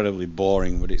found it incredibly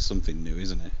boring, but it's something new,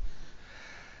 isn't it?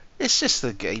 It's just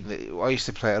the game that I used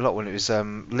to play a lot when it was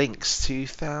Lynx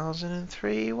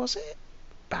 2003, was it?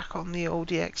 Back on the old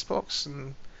Xbox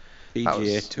and That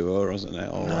PGA was- Tour, wasn't it?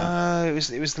 All that. no,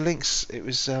 it was the Lynx. It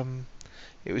was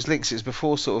Lynx. It was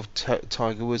before sort of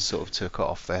Tiger Woods sort of took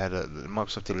off. They had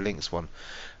Microsoft did a Lynx one,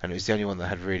 and it was the only one that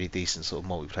had really decent sort of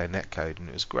multiplayer netcode, and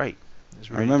it was great. It was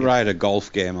I really remember good. I had a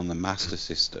golf game on the Master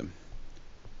System.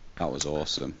 That was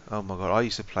awesome. Oh my god, I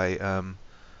used to play the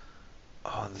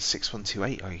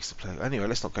 6128. I used to play. Anyway,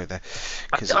 let's not go there.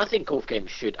 'Cause I think golf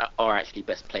games are actually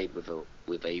best played with a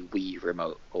Wii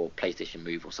remote or PlayStation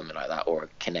Move or something like that, or a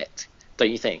Kinect.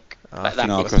 Don't you think? I Like think- that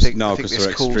No, I because think they're this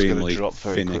call's gonna extremely drop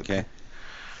very finicky. quickly.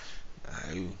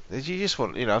 No, you just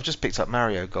want, I've just picked up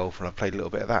Mario Golf and I played a little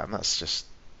bit of that, and that's just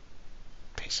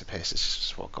piece of piss. It's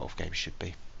just what golf games should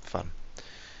be. Fun.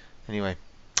 Anyway,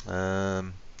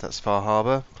 that's Far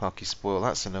Harbour. Clarky spoiled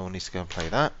that, so no one needs to go and play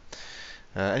that.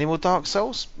 Any more Dark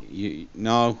Souls?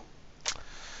 No.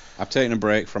 I've taken a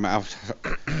break from it.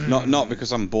 Not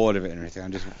because I'm bored of it or anything. I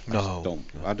just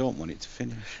don't want it to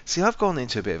finish. See, I've gone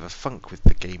into a bit of a funk with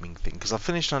the gaming thing because I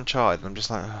finished Uncharted and I'm just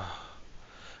like, oh.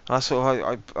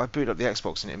 And I booted up the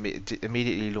Xbox and it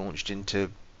immediately launched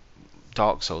into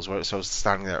Dark Souls, where so I was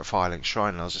standing there at Firelink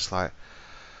Shrine and I was just like,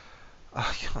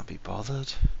 I can't be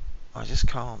bothered. I just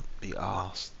can't be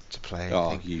asked to play anything.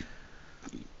 Oh, you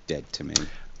dead to me.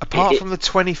 Apart from the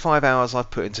 25 hours I've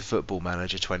put into Football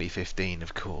Manager 2015,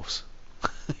 of course.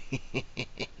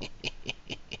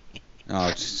 Oh,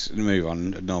 just move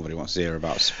on. Nobody wants to hear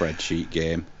about a spreadsheet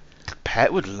game.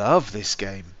 Pet would love this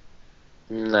game.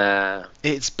 Nah.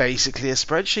 It's basically a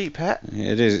spreadsheet, Pet.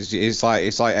 It is. It's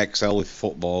like Excel with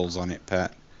footballs on it,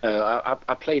 Pet.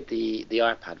 I played the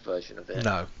iPad version of it.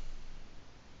 No,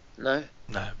 No.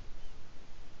 no.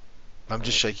 I'm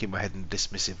just shaking my head in a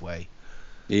dismissive way.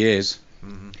 He is.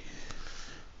 Hmm.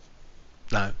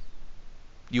 No.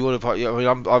 You would have. I mean,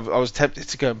 I was tempted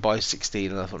to go and buy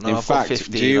 16, and I thought, no, In I've got fact,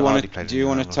 15. do you I've want already to played do it you in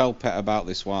want to another. tell Pet about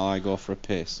this while I go for a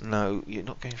piss? No, you're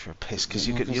not going for a piss because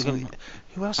No, you're 'cause going.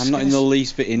 Who else? I'm is not gonna in the s-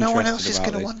 least bit No one interested else is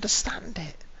about going to this. understand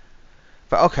it.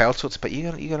 But okay, I'll talk to Petty.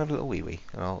 You're gonna have a little wee wee,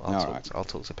 and I'll All talk. right. I'll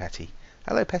talk to Petty.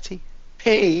 Hello, Petty.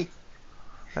 Hey,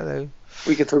 Hello.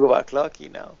 we can talk about Clarky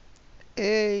now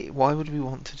Hey, why would we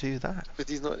want to do that? because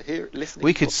he's not here listening.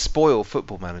 We could spoil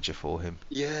Football Manager for him.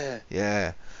 Yeah.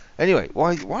 Yeah. Anyway,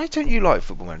 why don't you like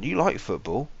Football Manager? You like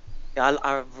football, Yeah,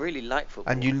 I really like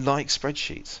football. and you like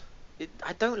spreadsheets.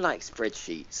 I don't like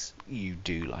spreadsheets. You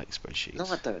do like spreadsheets. No,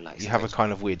 I don't like. You have a spreadsheets.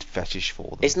 kind of weird fetish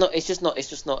for them. It's not. It's just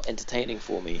not entertaining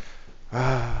for me.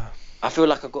 Ah, I feel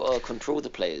like I've got to control the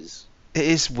players. it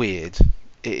is weird.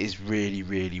 It is really,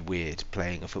 really weird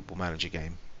playing a Football Manager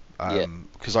game. Yeah.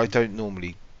 Because I don't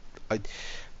normally.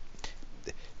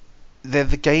 They're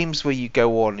the games where you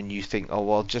go on and you think, oh,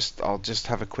 well, I'll just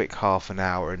have a quick half an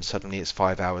hour, and suddenly it's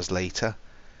 5 hours later.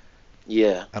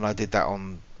 Yeah. And I did that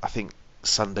on, I think,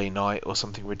 Sunday night or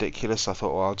something ridiculous. I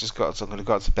thought, well, I'm going to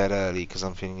go to bed early because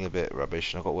I'm feeling a bit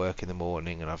rubbish, and I've got work in the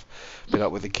morning, and I've been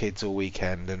up with the kids all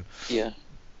weekend, and Yeah.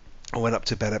 I went up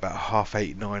to bed about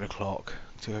 8:30, 9 o'clock.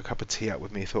 Took a cup of tea out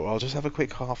with me. Thought, well, I'll just have a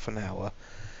quick half an hour.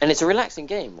 And it's a relaxing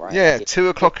game, right? Yeah, 2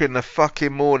 o'clock in the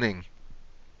fucking morning.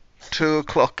 2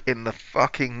 o'clock in the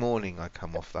fucking morning. I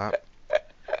come off that.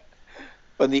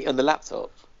 On the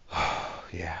laptop.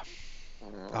 Yeah.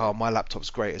 Oh, my laptop's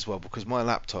great as well because my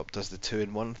laptop does the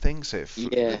 2-in-1 thing. So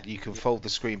Yeah. you can fold the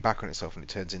screen back on itself and it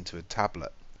turns into a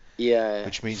tablet. Yeah.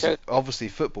 Which means So- obviously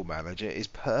Football Manager is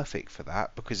perfect for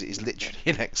that because it is literally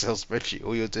an Excel spreadsheet.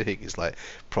 All you're doing is like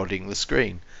prodding the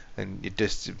screen and you're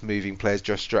just moving players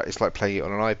just right. It's like playing it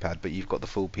on an iPad, but you've got the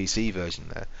full PC version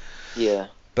there. Yeah.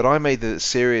 But I made the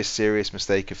serious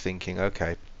mistake of thinking,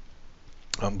 okay,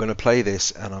 I'm going to play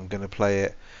this and I'm going to play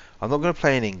it. I'm not going to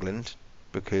play in England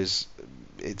because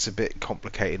it's a bit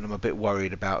complicated. I'm a bit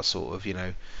worried about sort of,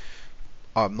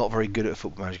 I'm not very good at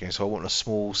Football Manager games, so I want a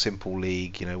small, simple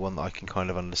league, one that I can kind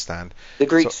of understand. The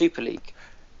Greek So- Super League.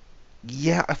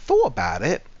 Yeah, I thought about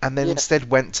it and then Yeah. instead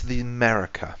went to the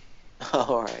America.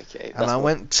 Oh, right, okay. And I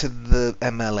went to the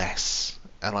MLS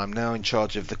and I'm now in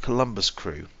charge of the Columbus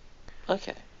Crew.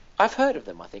 Okay. I've heard of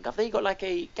them, I think. Have they got like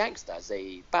a gangster as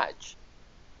a badge?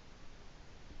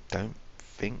 Don't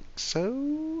think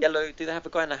so. Yellow. Do they have a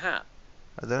guy in a hat?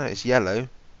 I don't know. It's yellow.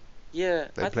 Yeah.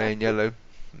 They play in thought- yellow.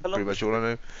 Pretty Columbus much all I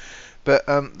know. But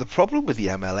the problem with the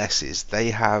MLS is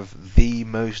they have the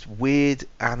most weird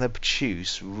and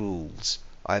obtuse rules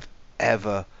I've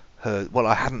ever heard. Well,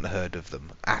 I hadn't heard of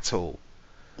them at all.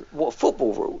 What,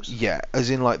 football rules? Yeah, as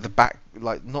in like the back,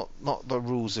 like not the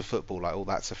rules of football, like, oh,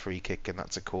 that's a free kick and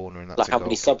that's a corner and that's Like a how goal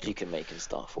many kick. subs you can make and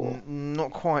stuff? Or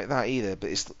Not quite that either, but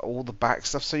it's all the back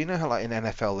stuff. So you know how like in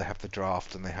NFL they have the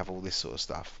draft and they have all this sort of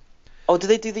stuff. oh, do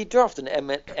they do the draft in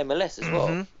MLS as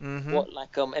well? Mhm. What,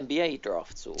 like NBA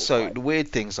drafts or? So like- the weird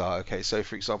things are, okay, so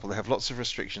for example, they have lots of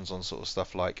restrictions on sort of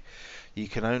stuff like you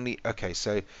can only, okay,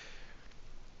 so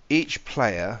each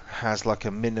player has like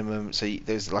a minimum, so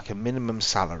there's like a minimum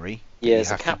salary that Yeah, you it's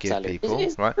a have to cap give salary. people,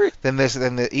 It's right? true.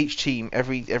 Then each team,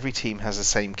 every team has the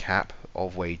same cap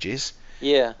of wages.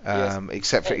 Yeah. Yes.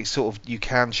 Except for it's sort of you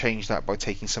can change that by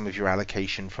taking some of your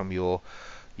allocation from your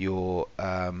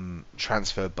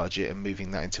transfer budget and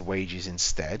moving that into wages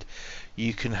instead.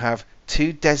 You can have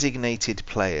 2 designated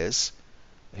players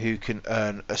who can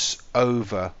earn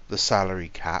over the salary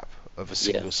cap of a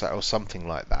single or something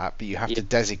like that, but you have to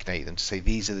designate them to say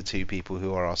these are the 2 people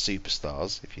who are our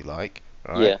superstars, if you like.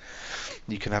 Right? Yeah.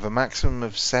 You can have a maximum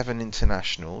of 7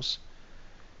 internationals,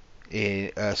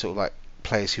 in sort of like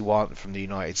players who aren't from the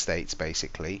United States,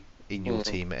 basically, in your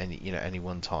team at any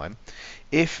one time.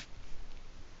 If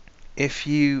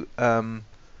you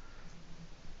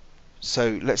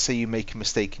so let's say you make a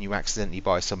mistake and you accidentally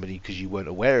buy somebody because you weren't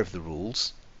aware of the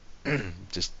rules,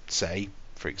 just say,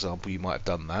 for example, you might have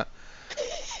done that.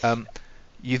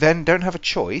 You then don't have a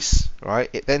choice, right?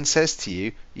 It then says to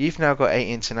you, you've now got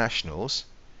 8 internationals.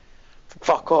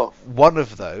 Fuck off. One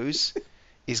of those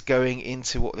is going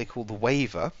into what they call the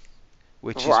waiver,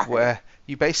 which Right. is where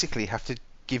you basically have to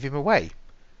give him away.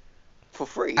 For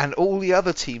free. And all the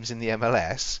other teams in the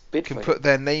MLS Bid can for put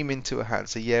their name into a hat and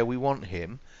say, yeah, we want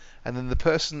him. And then the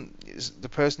person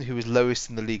who was lowest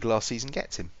in the league last season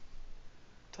gets him.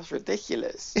 That's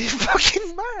ridiculous. It's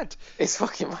fucking mad. It's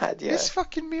fucking mad, yeah. It's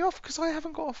fucking me off because I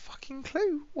haven't got a fucking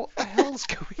clue what the hell's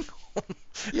going on.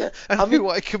 Yeah, And I mean, who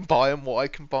I can buy and what I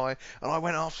can buy. And I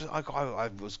went after, I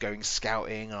was going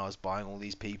scouting and I was buying all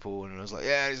these people and I was like,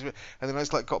 yeah. And then I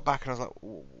just like got back and I was like,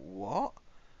 what?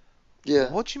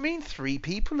 yeah. What do you mean 3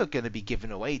 people are going to be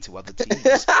given away to other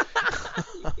teams? I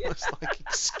was like,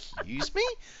 excuse me?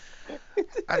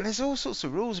 And there's all sorts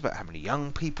of rules about how many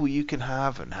young people you can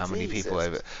have and how many people Jesus.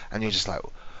 over. And you're just like,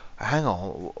 hang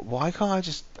on, why can't I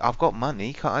just? I've got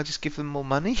money. Can't I just give them more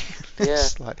money?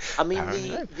 It's like, I mean, apparently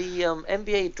no. the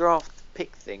NBA draft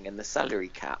pick thing and the salary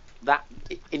cap, that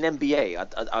in NBA,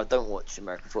 I don't watch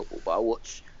American football, but I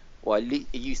watch. Well, I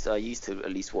used to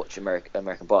at least watch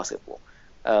American basketball.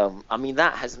 I mean,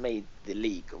 that has made the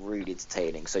league really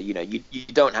entertaining. So you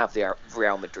don't have the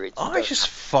Real Madrid. I just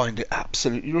find it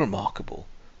absolutely remarkable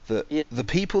that Yeah. the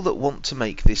people that want to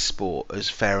make this sport as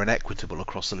fair and equitable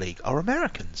across the league are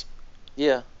Americans.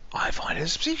 Yeah. I find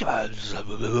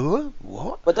it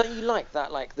what? But don't you like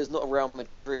that? Like, there's not a Real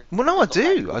Madrid. Well, no, I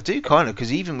there's not do. I do kind of,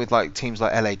 because even with like teams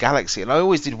like LA Galaxy, and I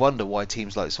always did wonder why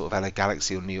teams like sort of LA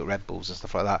Galaxy or New York Red Bulls and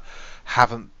stuff like that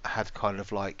haven't had kind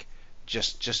of like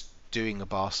just doing a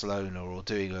Barcelona or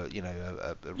doing a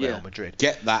a Real Yeah. Madrid.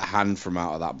 Get that hand from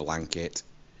out of that blanket.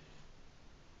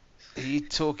 Are you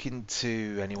talking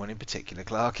to anyone in particular,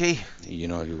 Clarky? You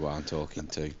know who I'm talking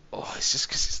to. Oh, it's just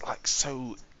because it's like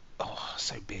so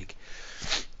big.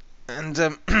 And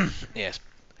yes.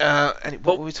 And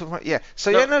what were we talking about? Yeah.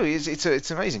 So No. yeah, no,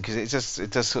 it's amazing because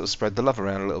it does sort of spread the love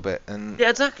around a little bit. And Yeah,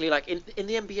 exactly. Like in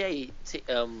the NBA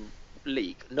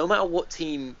league, no matter what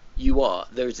team you are,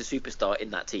 there is a superstar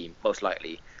in that team, most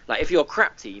likely. Like if you're a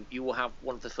crap team, you will have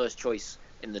one of the first choice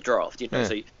in the draft. Yeah.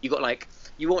 So you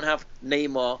won't have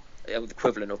Neymar, the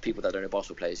equivalent of people that don't know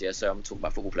basketball players. Yeah, so I'm talking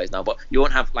about football players now. But you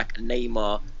won't have like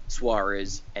Neymar,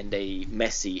 Suarez, and a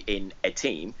Messi in a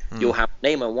team. You'll have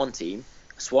Neymar in one team,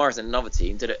 Suarez in another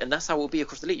team, and that's how it will be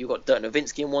across the league. You've got Dirk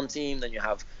Nowitzki in one team, then you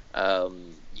have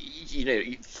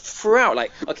throughout.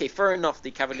 Like, okay, fair enough.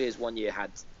 The Cavaliers one year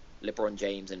had LeBron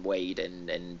James and Wade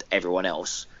and everyone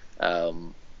else.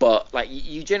 But like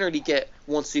you generally get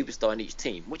one superstar in each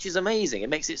team, which is amazing. It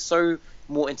makes it so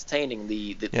more entertaining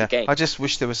the game. I just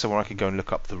wish there was somewhere I could go and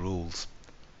look up the rules.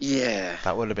 Yeah.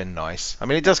 That would have been nice. I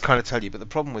mean, it does kind of tell you, but the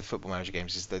problem with Football Manager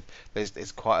games is that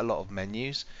there's quite a lot of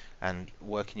menus and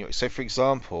working your. So, for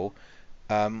example,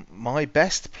 my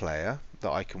best player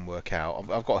that I can work out,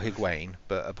 I've got Higuain,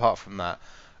 but apart from that,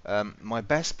 my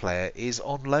best player is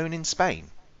on loan in Spain.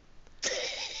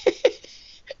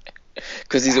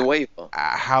 Because he's a waiver.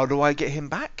 How do I get him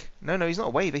back? No, he's not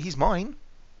a waiver. He's mine.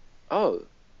 Oh.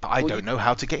 But I don't know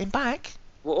how to get him back.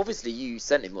 Well, obviously you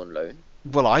sent him on loan.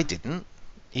 Well, I didn't.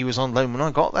 He was on loan when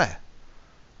I got there.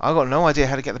 I got no idea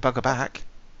how to get the bugger back.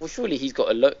 Well, surely he's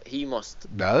got a he must.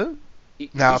 No.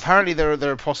 Now, apparently there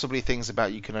are possibly things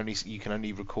about you can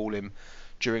only recall him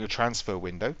during a transfer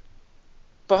window.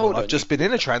 But hold on. I've just been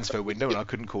in a transfer window and I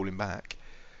couldn't call him back.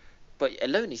 But a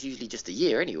loan is usually just a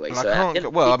year anyway. Well, So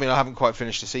I mean, I haven't quite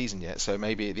finished the season yet, so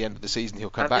maybe at the end of the season he'll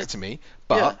come back to me.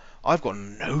 But yeah. I've got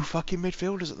no fucking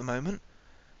midfielders at the moment.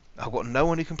 I've got no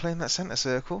one who can play in that centre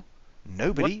circle.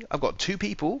 Nobody. What? I've got 2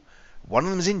 people. One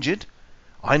of them's injured.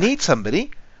 I need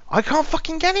somebody. I can't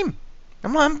fucking get him.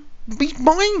 I'm like, he's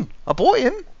mine. I bought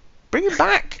him. Bring him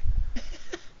back.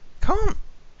 Can't.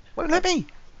 Won't let me.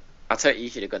 I tell you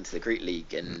should have gone to the Greek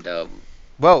league and.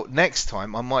 Well, next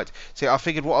time I might. See, I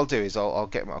figured what I'll do is I'll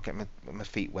get my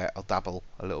feet wet. I'll dabble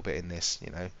a little bit in this,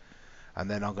 and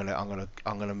then I'm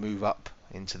gonna move up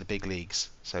into the big leagues.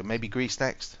 So maybe Greece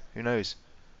next. Who knows?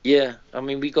 Yeah, I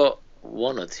mean we got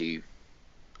 1 or 2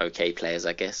 okay players,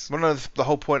 I guess. Well, no, the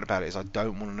whole point about it is I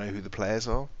don't want to know who the players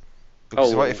are.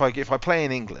 Because if I play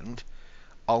in England,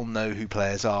 I'll know who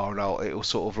players are, and it'll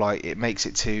sort of like it makes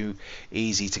it too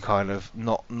easy to kind of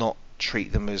not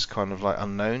treat them as kind of like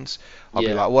unknowns. I'll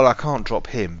be like, well, I can't drop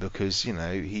him because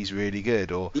he's really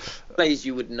good. Or the players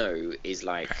you would know is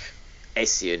like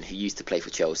Essien, who used to play for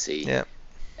Chelsea. Yeah.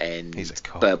 And he's a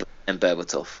cock.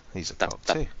 Berbatov. He's a cock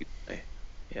too.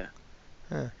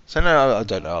 Yeah. So no, I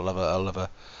don't know. I'll have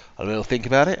a little think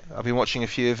about it. I've been watching a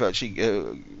few of actually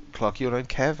Clark, you know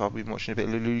Kev. I've been watching a bit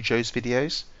of Lulu Joe's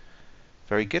videos.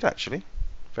 Very good actually.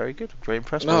 Very good. Very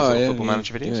impressed with his Football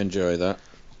Manager videos. You enjoy that.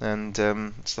 And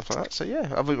stuff like that. So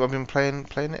yeah, I've been playing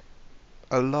it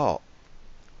a lot.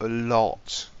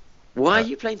 Why are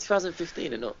you playing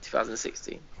 2015 and not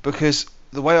 2016? Because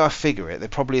the way I figure it, there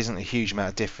probably isn't a huge amount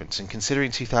of difference. And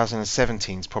considering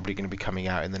 2017 is probably going to be coming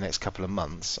out in the next couple of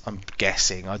months, I'm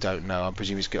guessing. I don't know. I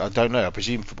presume I don't know. I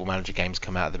presume Football Manager games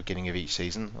come out at the beginning of each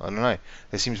season. I don't know.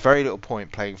 There seems very little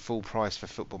point paying full price for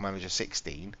Football Manager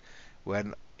 16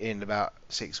 when in about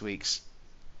 6 weeks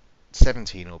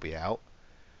 17 will be out.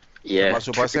 Yeah, I might as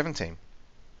well buy 17.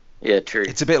 Yeah, true.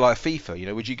 It's a bit like FIFA. You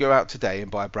know, would you go out today and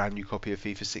buy a brand new copy of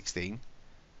FIFA 16?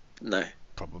 No.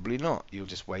 Probably not. You'll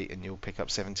just wait and you'll pick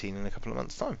up 17 in a couple of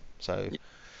months' time. So,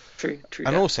 True.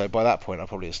 and also by that point, I'll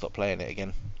probably stop playing it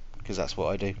again because that's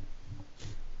what I do.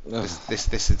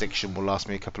 This addiction will last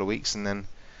me a couple of weeks and then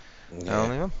I'll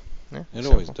move on. Yeah, it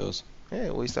simple. always does. Yeah, it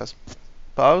always does.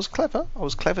 But I was clever. I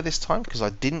was clever this time because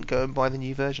I didn't go and buy the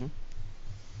new version.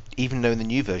 Even though in the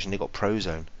new version they got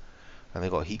Prozone and they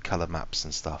got heat color maps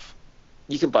and stuff.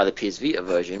 You can buy the PS Vita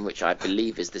version, which I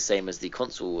believe is the same as the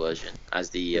console version, as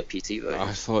the PC version.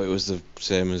 I thought it was the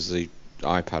same as the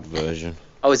iPad version.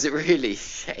 Oh, is it really?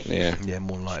 Yeah. Yeah,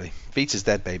 more than likely. Vita's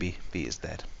dead, baby. Vita's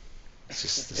dead. Let's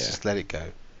just let it go.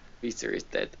 Vita is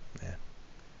dead.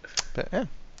 But yeah,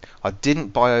 I didn't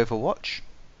buy Overwatch.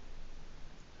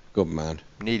 Good man.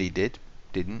 Nearly did.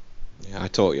 Didn't. Yeah, I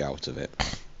talked you out of it.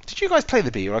 Did you guys play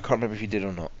the beta? I can't remember if you did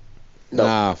or not. No.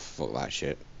 Nah, fuck that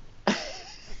shit.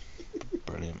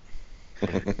 Brilliant.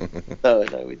 No,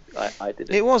 I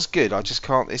didn't. It was good. I just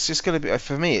can't. It's just going to be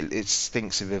for me. It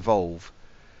stinks of Evolve.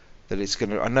 That it's going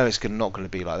to. I know it's not going to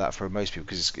be like that for most people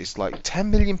because it's like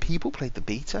 10 million people played the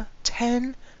beta.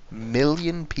 10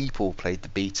 million people played the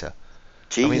beta.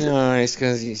 Jeez. I mean, No, it's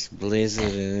because it's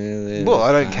Blizzard. well,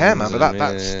 I don't care, man. But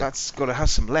that's got to have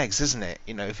some legs, isn't it?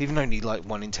 You know, if even only like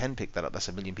 1 in 10 pick that up, that's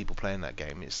a million people playing that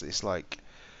game. It's like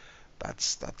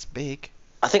that's big.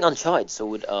 I think Uncharted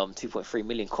sold 2.3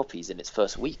 million copies in its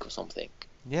first week or something.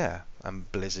 Yeah,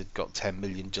 and Blizzard got 10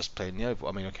 million just playing the Overwatch.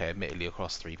 I mean, okay, admittedly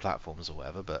across 3 platforms or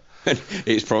whatever, but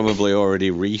It's probably already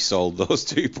resold those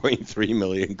 2.3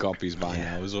 million copies by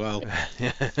now as well.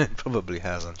 yeah, it probably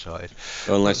has Uncharted.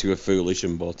 Unless you were foolish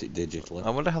and bought it digitally. I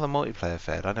wonder how the multiplayer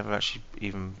fared. I never actually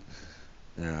even.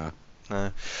 Yeah.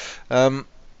 No.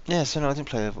 Yeah, so no, I didn't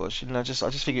play Overwatch. You know, I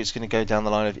just figure it's going to go down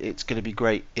the line of it's going to be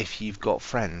great if you've got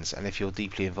friends and if you're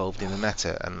deeply involved in the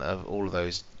meta and all of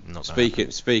those. Not Speaking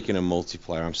of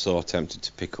multiplayer, I'm so tempted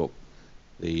to pick up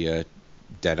the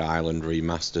Dead Island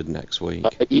remastered next week.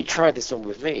 You tried this one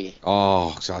with me.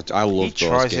 Oh, 'cause I love he those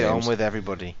tries games. it on with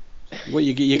everybody. Well,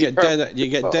 you get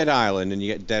Dead Island and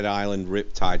you get Dead Island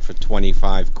Riptide for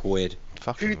 25 quid.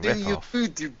 Fucking rip off.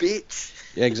 voodoo, bitch?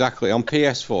 Yeah, exactly. On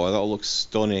PS4, that'll look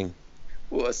stunning.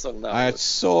 What a song that I had was.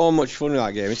 so much fun with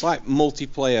that game. It's like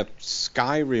multiplayer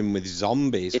Skyrim with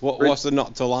zombies. What's there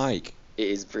not to like? It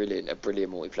is brilliant, a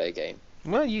brilliant multiplayer game.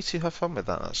 Well, you two have fun with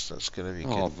that. That's going to be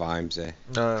Oh, good. Vimesy.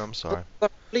 No, I'm sorry. I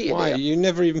completed Why? it. You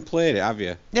never even played it, have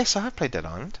you? Yes, I have played Dead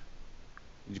Island.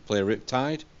 Did you play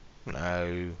Riptide?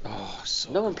 No. Oh,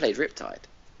 so No one played Riptide.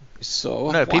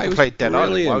 so. No, why, people it was played Dead Island. Why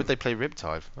brilliant. would they play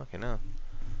Riptide? Fucking hell.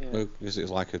 Well, because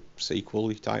it's like a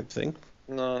sequel type thing.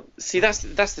 No, see that's the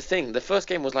thing. The first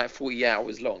game was like 40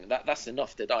 hours long. That's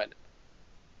enough, Dead Island.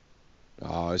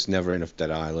 Oh, it's never enough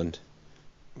Dead Island.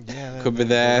 Yeah, Could be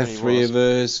there, 3 of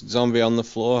us, zombie on the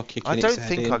floor, kicking I its don't head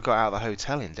think in. I got out of the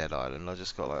hotel in Dead Island. I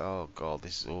just got like, oh god,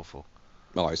 this is awful.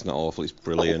 Oh, it's not awful, it's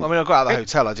brilliant. I mean, I got out of the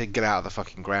hotel. I did get out of the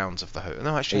fucking grounds of the hotel.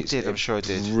 No, actually, It's I did. a I'm sure I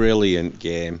did. Brilliant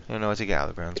game. No, I did get out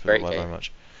of the grounds, but Great not by game. very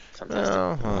much. Fantastic.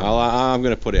 Oh, I'm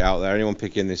going to put it out there. Anyone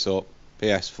picking this up?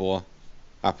 PS4,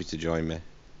 happy to join me.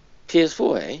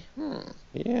 PS4, eh?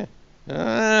 Yeah.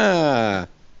 Ah.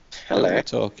 Hello. We're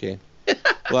talking.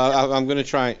 Well, I'm going to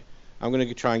try. I'm going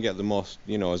to try and get the most,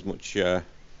 as much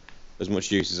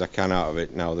use as I can out of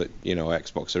it now that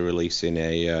Xbox are releasing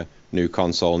a new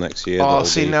console next year. oh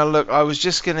see, now look, I was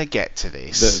just going to get to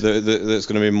this. That's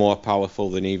going to be more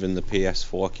powerful than even the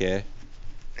PS4K.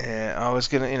 Yeah, I was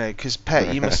going to, because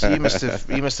Pet, you must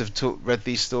have read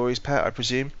these stories, Pet, I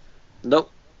presume.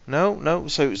 Nope. No.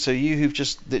 So you who've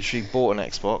just literally bought an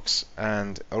Xbox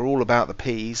and are all about the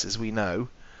P's, as we know.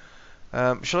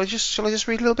 Shall I just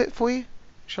read a little bit for you?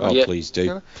 Shall I? Yeah. Please do.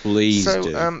 Yeah. Please So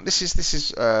do. this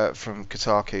is from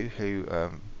Kotaku, who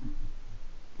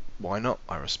why not?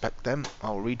 I respect them.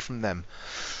 I'll read from them.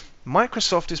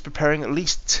 Microsoft is preparing at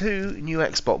least 2 new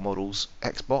Xbox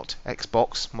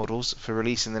models for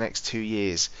release in the next 2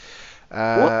 years.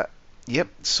 What? Yep,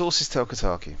 sources tell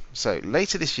Kotaku. So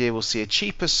later this year we'll see a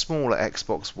cheaper, smaller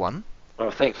Xbox One. Oh,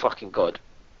 thank fucking God.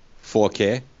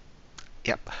 4K.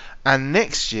 Yep. And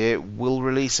next year we'll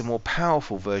release a more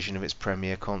powerful version of its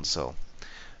premier console.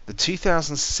 The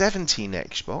 2017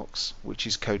 Xbox, which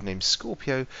is codenamed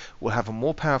Scorpio, will have a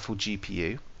more powerful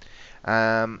GPU.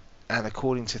 and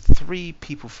according to 3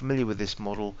 people familiar with this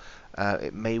model,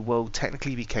 it may well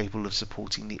technically be capable of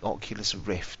supporting the Oculus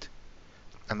Rift,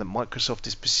 and that Microsoft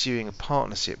is pursuing a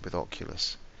partnership with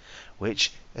Oculus,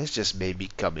 which has just made me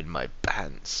come in my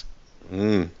pants.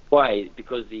 Why?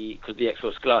 Because the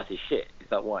Xbox Glass is shit. Is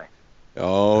that why?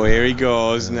 Oh, here he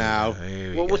goes now.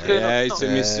 What's going on? Yeah, it's a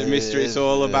mystery. It's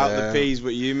all about the peas,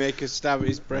 but you make a stab at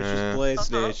his precious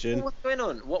PlayStation. What's going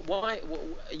on? Why?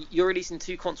 You're releasing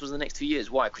 2 consoles in the next 2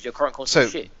 years. Why? Because your current console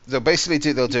is shit. They'll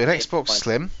basically they'll do an Xbox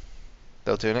Slim.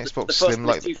 They'll do an Xbox the Slim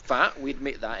first too fat. We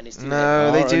admit that, and it's too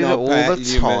no, they do that all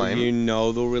the time. You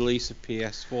know they'll release a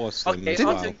PS4 Slim okay, as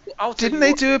well. Didn't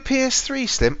they do a PS3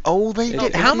 Slim? Oh, they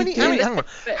did. How many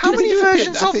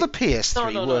versions of the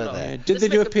PS3 were there? Did they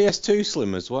do a PS2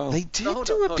 Slim as well? They did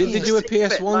Did they do a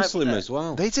PS1 Slim as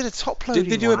well? They did a top loading.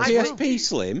 Did they do a PSP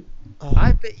Slim?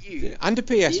 I bet you. And a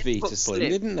PS Vita Slim,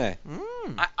 didn't they?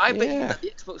 I bet you that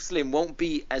the Xbox Slim won't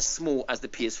be as small as the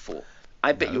PS4.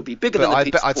 I bet you'll be bigger than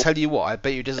the PS4. I tell you what, I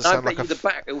bet you it doesn't sound like the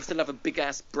back it will still have a big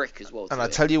ass brick as well. And I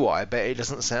tell you what, I bet it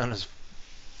doesn't sound as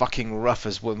fucking rough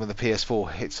as when the PS4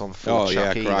 hits on full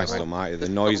chuck. Oh yeah, Christ almighty, the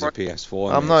noise of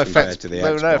PS4 I'm no offense to the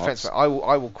no, Xbox. No offense, but I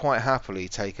will quite happily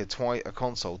take a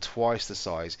console twice the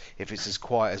size if it's as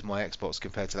quiet as my Xbox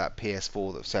compared to that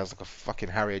PS4 that sounds like a fucking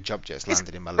Harrier jump jet's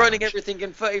landed in my lounge. Running everything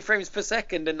in 30 frames per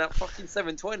second and that fucking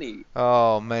 720.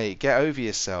 Oh mate, get over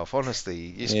yourself. Honestly,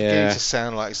 you're beginning to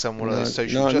sound like someone of those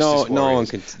social justice warriors. No one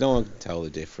can tell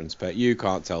the difference, but you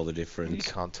can't tell the difference.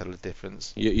 You can't tell the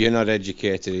difference. You're not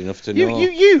educated enough to know.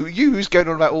 You who's going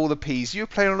on about all the P's? You were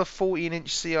playing on a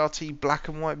 14-inch CRT black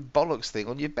and white bollocks thing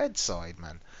on your bedside,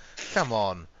 man. Come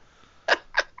on.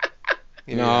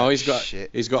 No, he's got a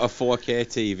 4K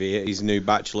TV at his new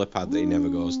bachelor pad that he never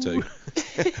goes to.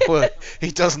 Well,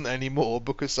 he doesn't anymore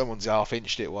because someone's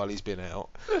half-inched it while he's been out.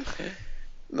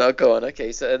 No, go on.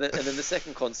 Okay, so and then the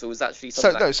second console is actually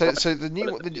something. So the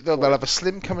new they'll have a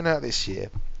Slim coming out this year,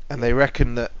 and they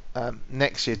reckon that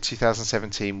next year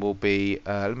 2017 will be.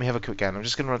 Let me have a quick scan. I'm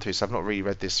just going to run through. So I've not really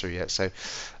read this through yet. So,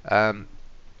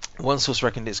 one source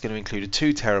reckoned it's going to include a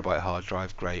 2 terabyte hard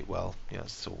drive. Great. Well, yeah,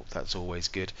 that's always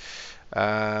good.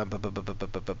 And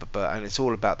it's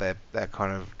all about their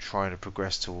kind of trying to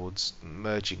progress towards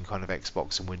merging kind of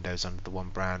Xbox and Windows under the one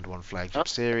brand, one flagship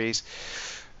series.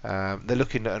 They're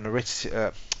looking at an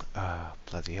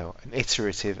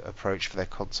iterative approach for their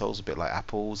consoles, a bit like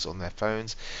Apple's on their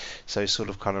phones. So sort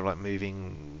of kind of like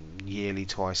moving yearly,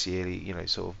 twice yearly,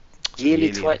 sort of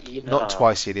yearly, not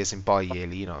twice yearly, as in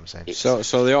bi-yearly. You know what I'm saying?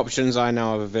 So the options I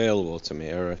now have available to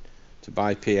me are to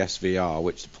buy PSVR,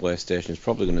 which the PlayStation is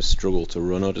probably going to struggle to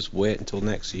run, or just wait until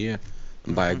next year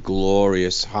and buy a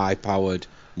glorious, high-powered,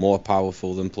 more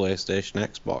powerful than PlayStation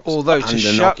Xbox. Although to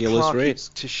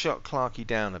shut Clarky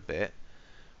down a bit,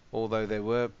 although there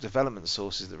were development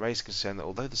sources that raised concern that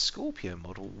although the Scorpio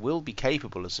model will be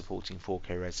capable of supporting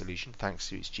 4K resolution thanks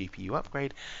to its GPU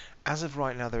upgrade, as of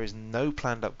right now there is no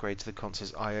planned upgrade to the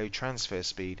console's I/O transfer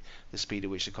speed, the speed at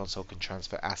which the console can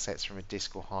transfer assets from a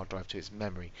disk or hard drive to its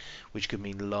memory, which could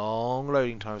mean long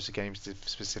loading times for games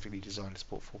specifically designed to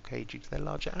support 4K due to their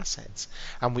larger assets.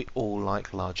 And we all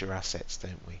like larger assets,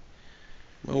 don't we?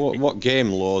 Well, what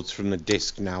game loads from the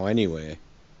disk now anyway?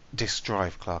 Disk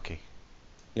drive, Clarky.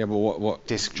 Yeah, but what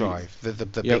disk drive, the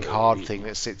big hard thing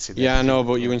that sits in there. Yeah, I know,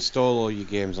 but you install all your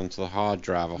games onto the hard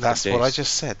drive off the disk. That's what I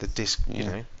just said. The disk,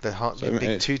 the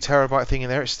big 2 terabyte thing in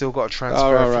there. It's still got to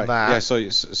transfer from that. Yeah,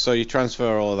 so you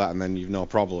transfer all of that, and then you've no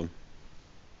problem.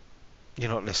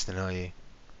 You're not listening, are you?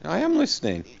 I am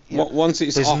listening. Yeah. Once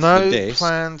it's There's off no the disc,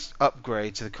 planned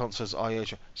upgrade to the console's I/O.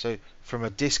 So from a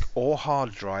disk or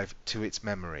hard drive to its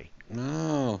memory.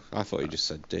 No, I thought you just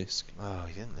said disk. Oh,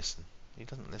 he didn't listen. He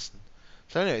doesn't listen.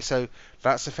 So anyway,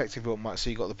 that's effectively what so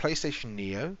you got the PlayStation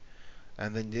Neo,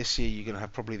 and then this year you're going to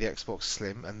have probably the Xbox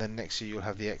Slim, and then next year you'll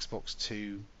have the Xbox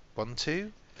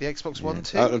the Xbox One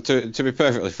 2. To be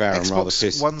perfectly fair, I'm rather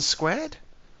pissed. Xbox One squared?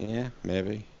 Yeah,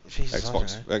 maybe. Jesus,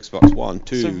 Xbox One,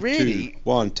 2, so really, 2,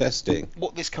 1, testing.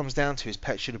 What this comes down to is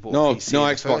Pet should have bought a PC No,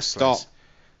 in Xbox, the stop.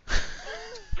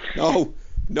 first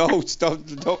No, stop,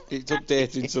 it's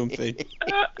updating something.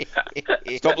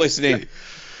 Stop listening.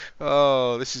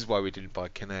 Oh, this is why we didn't buy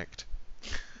Kinect.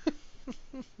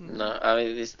 No, I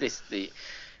mean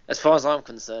as far as I'm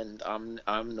concerned,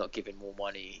 I'm not giving more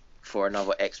money for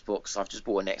another Xbox. I've just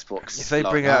bought an Xbox. If they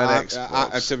bring out an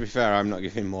Xbox, to be fair, I'm not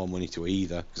giving more money to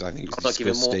either because I think it's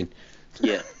disgusting.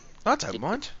 Yeah, I don't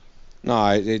mind.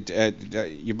 No,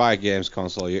 you buy a games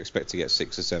console, you expect to get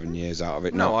 6 or 7 years out of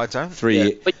it. No, I don't.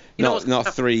 3,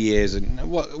 not 3 years. And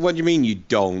what do you mean you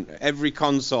don't? Every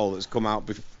console that's come out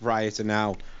prior to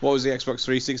now, what was the Xbox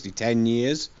 360? 10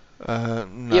 years.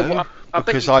 No, Yeah, well, I bet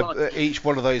because you can't. each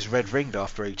one of those red ringed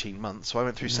after 18 months, so I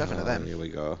went through 7 of Oh, them. here we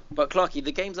go. But Clarky,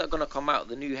 the games that are gonna come out,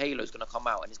 the new Halo's gonna come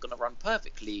out, and it's gonna run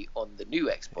perfectly on the new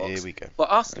Xbox. Here we go.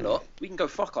 But us lot, we can go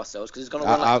fuck ourselves because it's gonna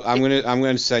I, run like. I'm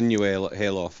gonna send you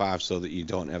Halo 5 so that you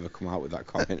don't ever come out with that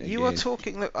comment You are again.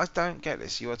 talking. Look, I don't get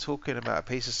this. You are talking about a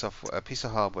piece of software, a piece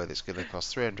of hardware that's going to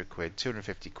cost 300 quid,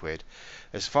 250 quid.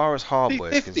 As far as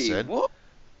hardware is 250. concerned, What?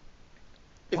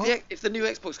 What? If the new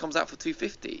Xbox comes out for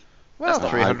 250. well, That's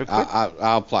not 300 quid.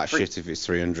 I'll plat Free. shit if it's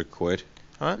 300 quid.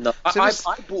 Right? No, So I this-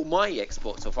 bought my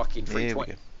Xbox for fucking Here we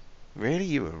 320. go. Really,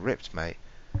 you were ripped, mate.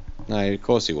 No, of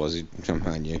course he was.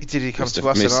 Man, you. Did he come Mr. to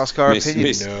us and ask our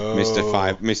opinion? No.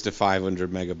 Mr.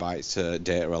 500 megabytes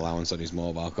data allowance on his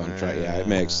mobile contract. Yeah, it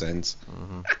makes sense.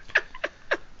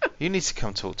 You need to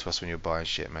come talk to us when you're buying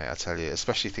shit, mate. I tell you,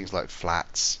 especially things like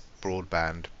flats,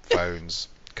 broadband, phones,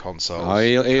 consoles. Oh,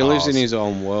 he lives in cars. his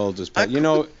own world.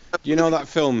 You know that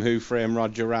film Who Framed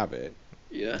Roger Rabbit?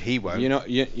 Yeah. He won't.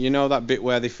 You know that bit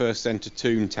where they first enter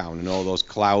Toontown and all those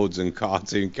clouds and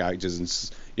cartoon characters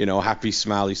and happy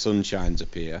smiley sunshines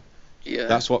appear. Yeah.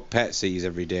 That's what Pet sees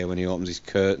every day when he opens his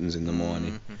curtains in the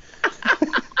morning.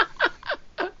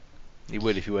 He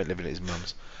would if he weren't living at his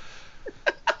mum's.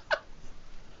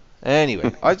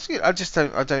 Anyway, I just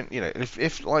don't,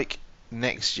 if like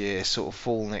next year, sort of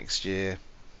fall next year,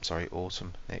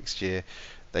 autumn next year,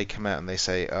 they come out and they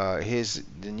say, here's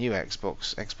the new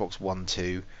Xbox One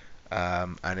 2,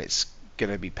 and it's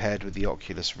going to be paired with the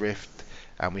Oculus Rift,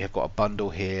 and we have got a bundle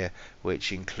here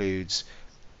which includes,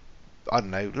 I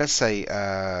don't know, let's say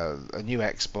a new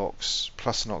Xbox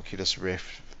plus an Oculus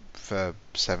Rift for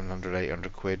 700,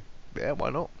 800 quid. Yeah, why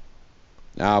not?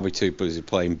 I'll be too busy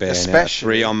playing Bayonetta Especially-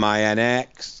 3 on my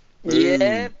NX.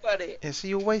 Yeah, buddy. Yeah, so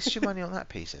you'll waste your money on that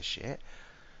piece of shit.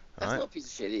 That's Right? not a piece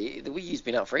of shit. The Wii U's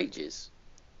been out for ages.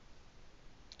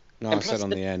 No, And I plus said on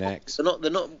the NX.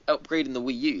 They're not upgrading the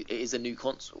Wii U. It is a new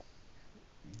console.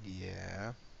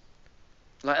 Yeah.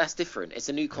 Like that's different. It's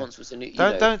a new console. It's a new.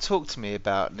 Don't talk to me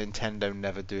about Nintendo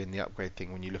never doing the upgrade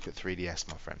thing when you look at 3DS,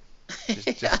 my friend.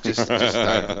 Just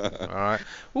don't. All right.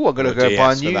 Oh, I'm gonna Or go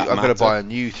buy a DS for new. that I'm gonna matter. buy a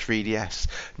new 3DS.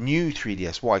 New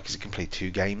 3DS. Why? Because it can play 2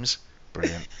 games.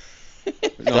 Brilliant.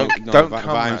 No, Don't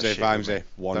come that shit with Vimesy, me.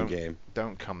 one Don't- game.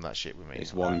 Don't come that shit with me.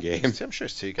 It's one game. I'm sure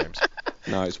it's 2 games.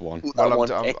 No, it's one. Well,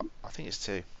 one I game. think it's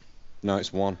 2. No,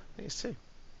 it's one. I think it's 2.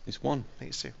 It's one. I think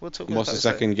it's 2. We'll talk. What's about the this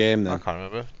second game later. I then? can't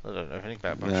remember. I don't know anything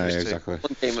about it. But I'm No, sure it's 2. exactly. One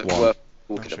game It's that's one. worth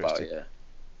I'm talking sure about. it's Yeah.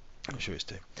 I'm sure it's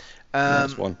 2. No,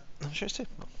 it's one. I'm sure it's 2.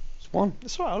 It's one.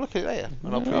 That's alright. I'll look at it later.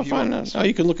 And I'll No, prove you fine. wrong. No,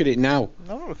 you can look at it now.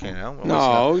 No, I'm not looking at it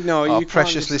now. No, Our you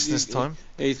precious can't. listeners' time.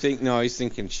 He's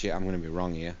thinking, shit, I'm going to be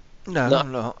wrong here. No, No.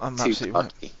 I'm not. I'm 2, absolutely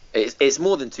right. Clarky. It's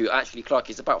more than 2 actually,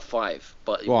 Clark. It's about 5.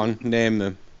 But Go on, name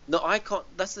them. No, I can't.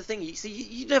 That's the thing. You see,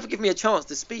 you never give me a chance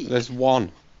to speak. There's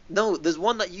one. No, there's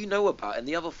one that you know about, and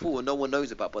the other 4 no one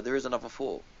knows about. But there is another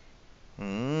 4.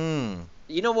 Mm.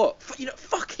 You know what?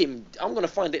 Fuck him. I'm gonna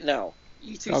find it now.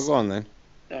 You two. Oh, go on then.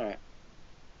 All right.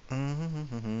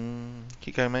 Mm-hmm.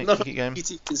 Keep going, mate. No, Keep going. you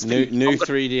two can New speak. new I'm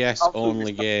gonna- 3DS I'll prove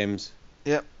only this. games.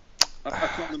 I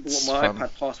can't remember It's what my fun.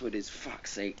 iPad password is.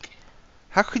 Fuck's sake.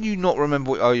 How can you not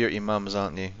remember? Oh, you're at your mum's,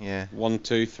 aren't you? Yeah. 1,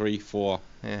 2, 3, 4.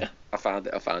 Yeah. I found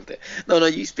it. No,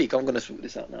 you speak. I'm gonna sort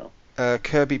this out now.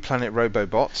 Kirby Planet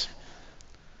Robobot.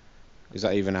 Is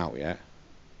that even out yet?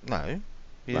 No.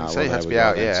 You Nah, didn't say it well, had to there be we go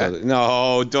out then. yet. So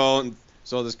no, don't.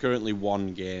 So there's currently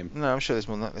one game. No, I'm sure there's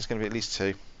more than that. There's going to be at least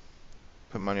 2.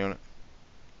 Put money on it.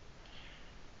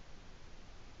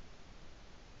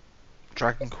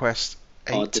 Dragon Quest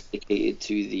Are 8. dedicated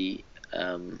to the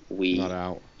Wii Not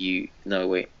out. U. No,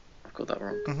 wait. I got that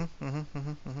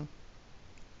wrong.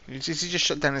 Is he just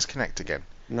shut down his Kinect again?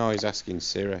 No, he's asking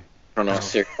Siri. Oh, no,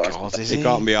 seriously. God, is He he?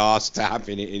 can't be arsed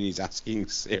tapping it and he's asking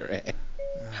Siri.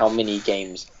 How many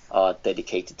games are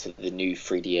dedicated to the new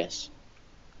 3DS?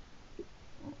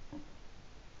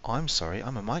 I'm sorry,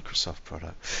 I'm a Microsoft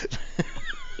product.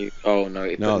 Oh no!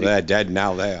 It No, put they're dead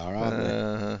now. They are, aren't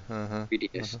they? new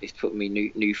 3DS. It's put me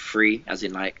new free, as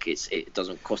in like it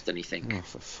doesn't cost anything. Oh,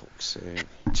 for fuck's sake.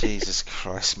 Jesus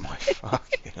Christ, my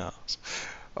fucking ass.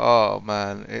 Oh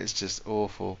man, it's just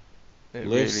awful. It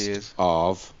List really is.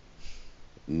 of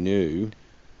new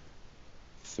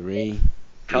 3DS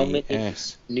How many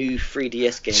new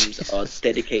 3DS games are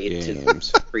dedicated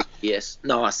games. to 3DS?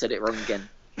 No, I said it wrong again.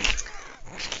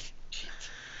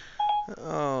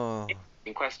 Oh.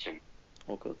 In question.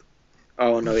 Oh god.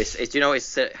 Oh no, it's do you know it's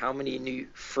said how many new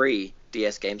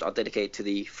 3DS games are dedicated to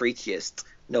the freakiest?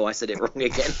 No, I said it wrong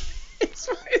again. it's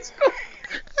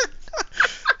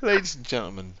Ladies and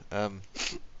gentlemen,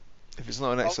 if it's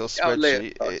not an Excel I'll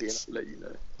spreadsheet, I'll it's let you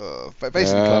know. but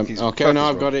basically Clarky's. Okay, now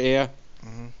I've got it here.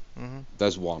 Mm-hmm.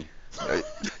 There's one.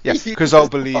 Yeah, because I'll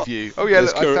believe you. Oh yeah,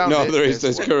 look, I found it.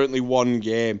 There's one. currently one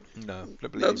game. No,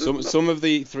 don't believe you. Some of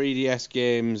the 3DS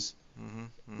games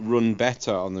Mm-hmm. run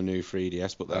better on the new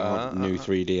 3DS, but they aren't new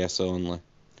 3DS only.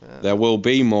 Yeah. There will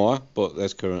be more, but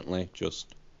there's currently just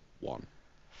one.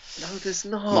 No, there's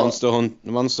not.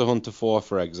 Monster Hunter 4,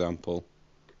 for example.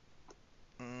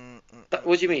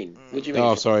 What do you mean? What do you mean?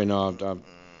 Oh, sorry, no,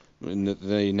 I'm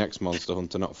the next Monster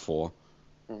Hunter, not 4.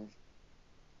 Not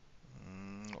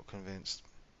convinced.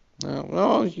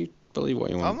 No, you believe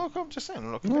what you want. I'm just saying.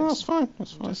 I'm not No, convinced.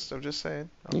 that's fine. I'm just saying.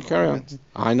 You carry on.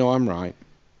 I know I'm right.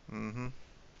 Mm-hmm.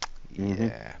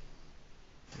 Mhm.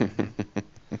 Yeah.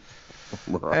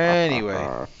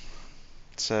 Anyway,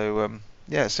 so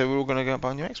so we're all gonna go and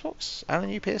buy a new Xbox and a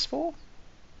new PS4.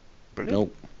 Brilliant.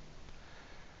 Nope.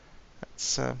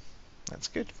 That's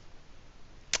good.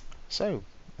 So,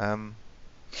 anyone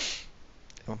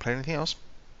play anything else?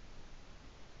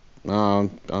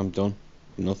 No, I'm done.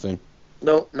 Nothing.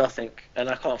 No, nothing. And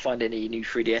I can't find any new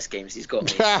 3DS games he's got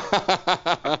me.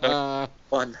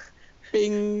 One.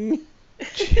 Bing.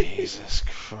 Jesus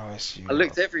Christ! I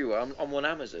looked everywhere. I'm on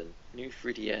Amazon. New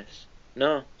 3DS.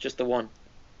 No, just the one.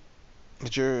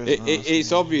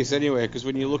 It's obvious anyway, because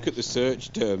when you look at the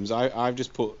search terms, I've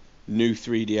just put new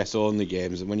 3DS only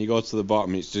games, and when you go to the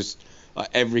bottom, it's just like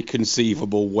every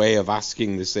conceivable way of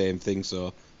asking the same thing.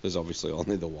 So there's obviously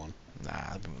only the one. Nah,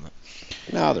 I don't want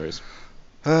that. No, there is.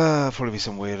 Probably be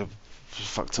some weird,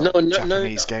 fucked up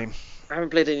Japanese game. I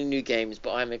haven't played any new games,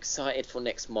 but I'm excited for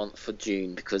next month for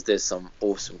June because there's some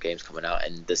awesome games coming out,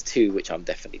 and there's 2 which I'm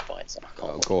definitely buying. So I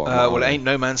can't. Go on, well, it ain't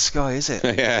No Man's Sky, is it?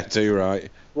 Yeah, too right.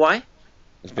 Why?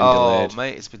 It's been delayed. Oh,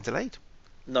 mate, it's been delayed.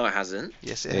 No, it hasn't.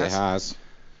 Yes, It has.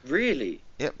 Really?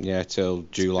 Yeah, till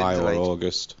July or delayed.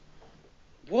 August.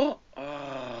 What?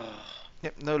 Oh.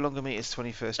 Yep, no longer meet its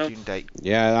 21st June date.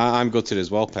 Yeah, I'm gutted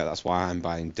as well, Pet. That's why I'm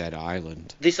buying Dead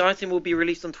Island. This item will be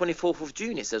released on 24th of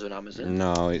June. It says on Amazon.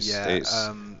 No, it's I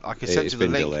could send you the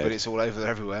link, delayed. but it's all over there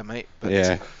everywhere, mate. But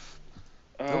Yeah.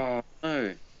 Oh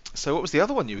no. So what was the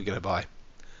other one you were going to buy?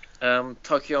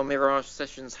 Tokyo Mirage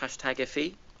Sessions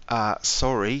 #FE.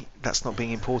 Sorry, that's not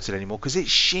being imported anymore because it's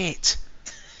shit.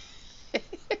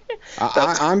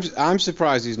 I'm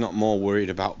surprised he's not more worried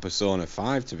about Persona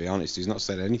 5, to be honest. He's not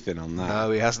said anything on that.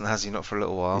 No, he hasn't, has he? Not for a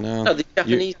little while. No, the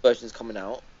Japanese version's coming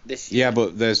out this year. Yeah,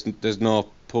 but there's no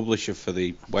publisher for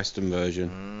the Western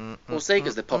version. Well,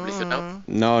 Sega's the publisher now.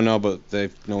 No, but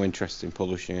they've no interest in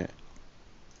publishing it.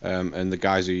 And the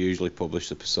guys who usually publish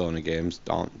the Persona games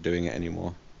aren't doing it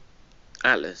anymore.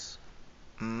 Atlas.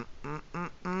 That's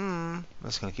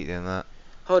going to keep doing that.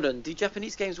 Hold on, do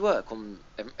Japanese games work on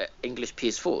English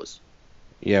PS4s?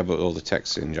 Yeah, but all the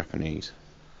text's in Japanese.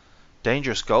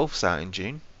 Dangerous Golf's out in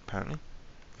June, apparently.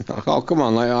 Oh, come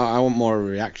on. I want more of a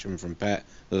reaction from Pet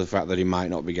to the fact that he might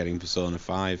not be getting Persona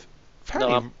 5.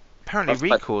 Apparently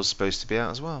Recall's supposed to be out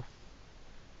as well.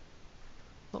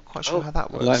 Not quite sure how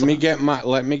that works. Let me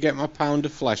get my pound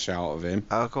of flesh out of him.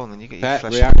 Oh, go on then, you get your Pet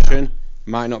flesh reaction. Out.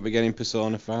 Might not be getting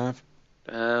Persona 5.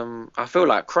 I feel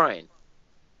like crying.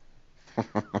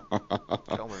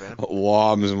 It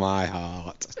warms my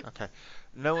heart. Okay.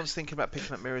 No one's thinking about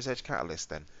picking up Mirror's Edge Catalyst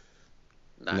then?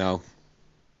 No.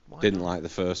 Why Didn't not? like the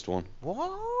first one.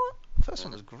 What? First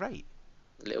one was great.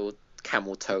 Little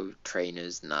camel toe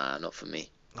trainers, nah, not for me.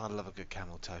 I love a good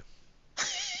camel toe.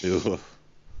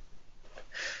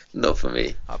 Not for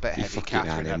me. I bet You Heavy fucking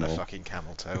Catherine had a animal. fucking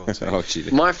camel toe or two. Oh, she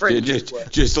did. My friend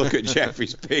just look at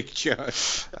Jeffrey's picture.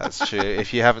 That's true.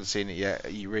 If you haven't seen it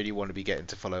yet, you really want to be getting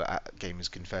to follow at Gamers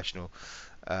Confessional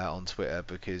on Twitter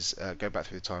because go back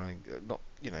through the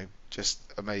timeline. Just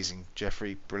amazing.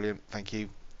 Jeffrey, brilliant. Thank you.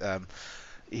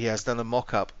 He has done a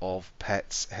mock-up of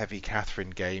Pet's Heavy Catherine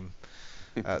game,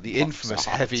 the infamous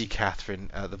Heavy Catherine.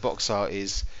 The box art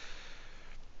is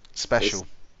special.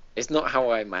 It's not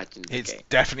how I imagined the It's game.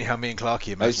 definitely how me and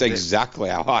Clarky imagined That's exactly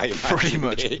how I imagined Pretty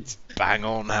much it. Bang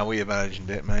on how we imagined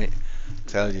it, mate.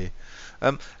 Tell you.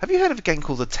 Have you heard of a game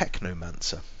called the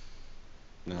Technomancer?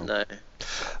 No.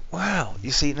 Wow.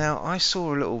 You see, now I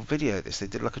saw a little video of this. They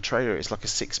did like a trailer. It's like a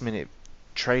 6-minute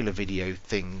trailer video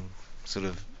thing, sort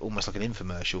of almost like an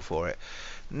infomercial for it.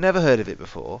 Never heard of it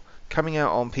before. Coming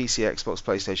out on PC, Xbox,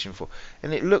 PlayStation 4.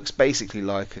 And it looks basically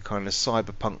like a kind of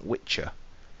cyberpunk Witcher.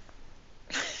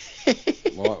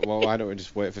 Well, why don't we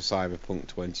just wait for Cyberpunk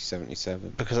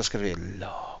 2077? Because that's going to be a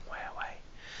long way away.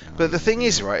 But the thing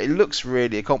is, right, it looks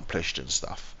really accomplished and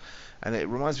stuff. And it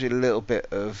reminds me a little bit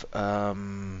of,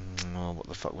 what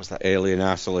the fuck was that? Alien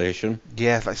Isolation.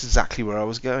 Yeah, that's exactly where I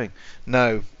was going.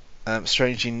 No,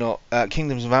 strangely not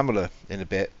Kingdoms of Amalur in a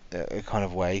bit a kind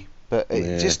of way, but it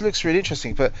Yeah. just looks really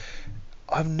interesting. But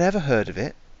I've never heard of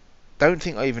it. Don't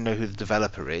think I even know who the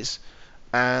developer is,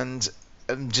 and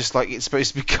just like it's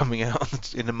supposed to be coming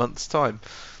out in a month's time.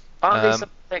 Aren't they Um, something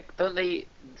like, don't they?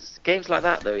 Games like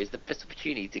that though is the best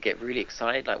opportunity to get really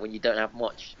excited. Like when you don't have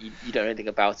much, you don't know anything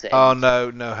about it. Oh And,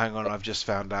 no, hang on! I've just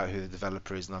found out who the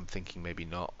developer is, and I'm thinking maybe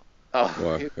not. oh,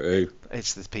 Well, who?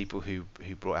 It's the people who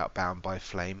brought out Bound by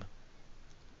Flame.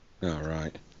 All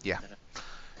right.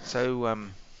 So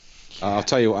I'll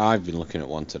tell you what. I've been looking at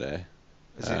one today.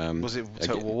 was it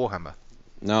Total War Warhammer?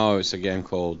 No, it's a game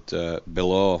called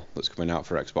Below that's coming out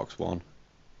for Xbox One.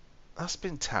 That's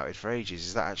been touted for ages.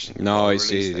 Is that actually? No, got a it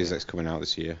release is. date? It's coming out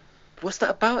this year. what's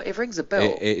that about? It rings a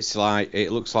bell. It's like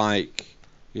it looks like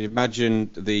you imagine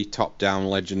the top-down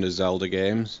Legend of Zelda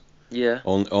games, Yeah.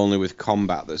 only with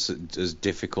combat that's as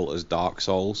difficult as Dark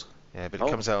Souls. Yeah, but it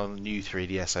comes out on the new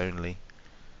 3DS only.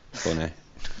 Funny.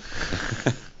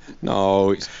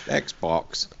 No, it's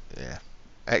Xbox. Yeah.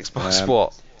 Xbox Um,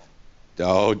 what?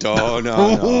 Oh, no, no,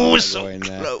 Oh, no. so Going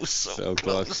there. close, So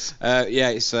close. Yeah,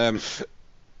 it's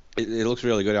it looks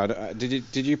really good.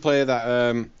 Did you play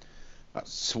that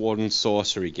Sword and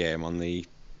Sorcery game on the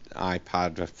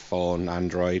iPad, phone,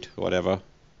 Android, whatever?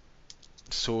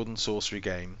 Sword and Sorcery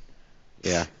game.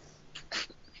 Yeah.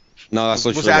 No, that's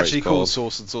Was it literally what actually it's called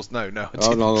Source and Source? No, I Oh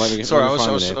didn't. no, let me. Sorry, let me I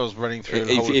find was, the I name. was running through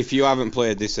the whole. If you haven't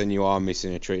played this, then you are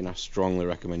missing a treat, and I strongly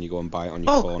recommend you go and buy it on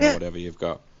your phone or yeah. whatever you've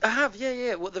got. I have.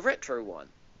 Yeah. What, the retro one?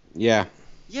 Yeah,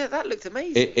 Yeah, that looked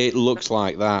amazing. it looks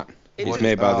like that. It It's is.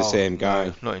 made by the Oh, same guy.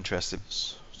 No, not interested.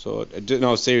 So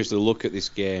no, seriously, look at this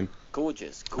game.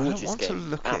 Gorgeous I don't game. want to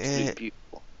look at Absolutely it.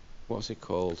 beautiful. What's it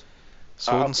called?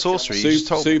 Sword and Sorcery. You just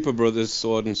told me. Super Brothers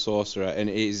Sword and Sorcerer, and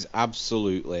it is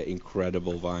absolutely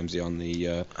incredible, Vimesy, on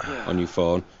the on your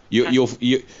phone.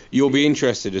 You'll be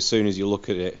interested as soon as you look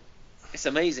at it. It's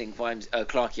amazing, Vimes,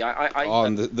 Clarky.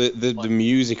 And the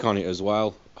music on it as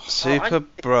well. Super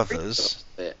Brothers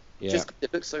Yeah, Just 'cause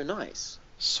it looks so nice.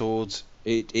 Swords.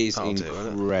 it is I'll do it.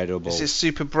 incredible. Is this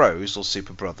Super Bros or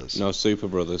Super Brothers? No, Super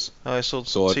Brothers. Oh, I saw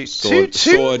Sword- two, sword-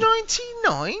 two, sword.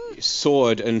 $2.99.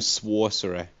 Sword and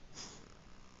Sorcery.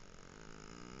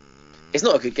 It's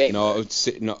not a good game. No,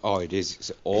 though. no, it is. It's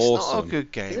It's awesome. not a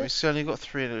good game. Is it? It's only got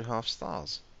 3.5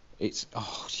 stars. It's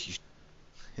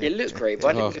It looks great, but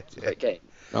I didn't Oh. think it was a great game.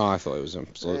 oh, I thought it was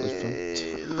absolutely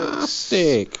It looks-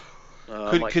 fantastic.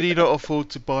 I Could might he give not afford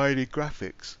to buy any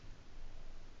graphics?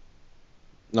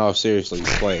 No, seriously, you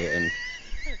play it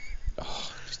and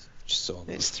just so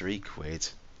good. It's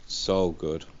 £3. So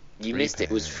good. You missed it.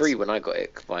 It was £3. free when I got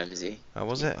it, Vimesy. Oh,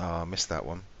 was it? Oh, I missed that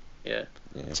one. Yeah.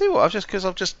 Yeah. Tell you what,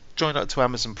 I've just joined up to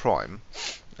Amazon Prime,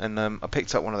 and I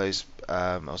picked up one of those.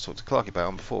 I was talking to Clark about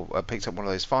on before. I picked up one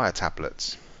of those Fire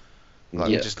tablets,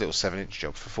 like Yeah. just little 7-inch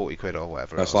job for £40 or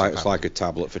whatever. That's else like I it's found. like a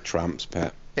tablet for tramps,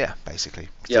 pet. Yeah, basically.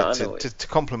 Yeah, I to, know to, it. to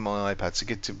complement my iPad, to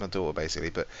give to my daughter,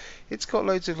 basically. But it's got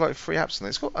loads of like free apps, and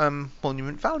it's got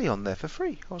Monument Valley on there for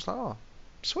free. I was like, oh,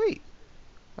 sweet,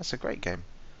 that's a great game,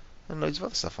 and loads of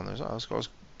other stuff on there as well. I was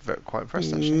quite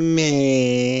impressed actually.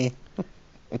 Meh.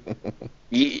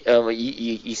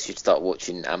 You should start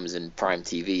watching Amazon Prime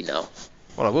TV now.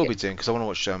 Well, I will be doing because I want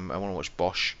to watch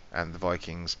Bosch and the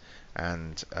Vikings,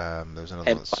 and there was another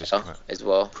one that's just come Empire out. as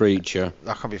well. Preacher.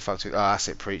 I can't be fucked with. Oh, that's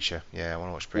it, Preacher. Yeah, I want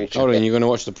to watch Preacher. Hold on, you're going to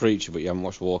watch The Preacher, but you haven't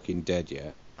watched Walking Dead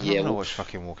yet. I'm Yeah, not gonna well- watch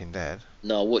fucking Walking Dead.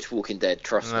 No, watch Walking Dead.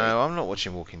 Trust me. No, I'm not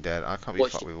watching Walking Dead. I can't be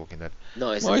Watch fucked it. with Walking Dead.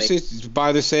 No, it's Why is amazing. it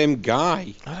by the same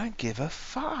guy? I don't give a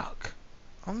fuck.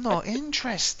 I'm not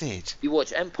interested. You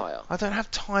watch Empire. I don't have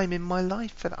time in my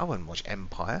life for that. I won't watch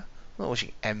Empire. I'm not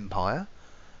watching Empire.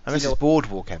 Unless know- it's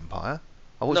Boardwalk Empire.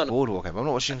 I watch No. Boardwalk Empire. I'm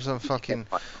not watching some fucking...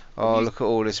 Oh, look at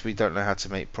all this. We don't know how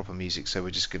to make proper music, so we're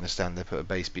just going to stand there, put a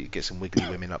bass beat, get some wiggly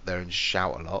women up there and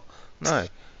shout a lot. No.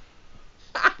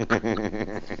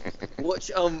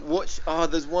 Watch.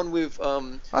 There's one with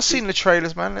I've seen the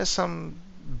trailers, man. There's some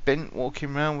bint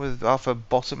walking around with half a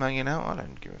bottom hanging out. I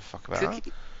don't give a fuck about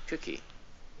that. Cookie.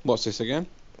 What's this again?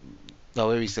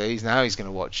 No, he's going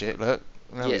to watch it. Look.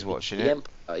 Now he's watching the it.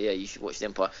 Empire. Yeah, you should watch the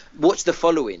Empire. Watch The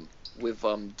Following with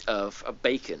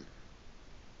Bacon.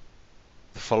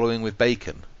 The Following with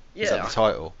Bacon. Yeah, Is that the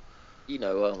title? I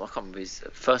can't remember his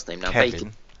first name now.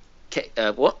 Kevin.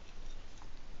 Bacon. What?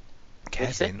 you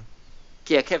say? Kevin.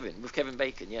 Yeah, Kevin with Kevin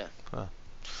Bacon. Yeah. Oh.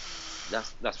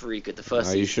 That's really good. The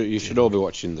first. You season. should all be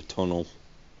watching The Tunnel.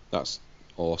 That's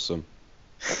awesome.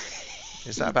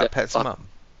 Is that about Pet's mum?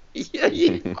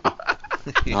 Yeah.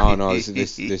 Oh no, this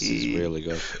is really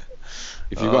good.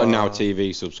 If you've got a Now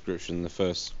TV subscription, it's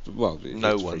no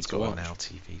free one's to got a watch. Now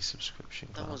TV subscription.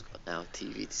 No one's got Now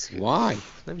TV. Why?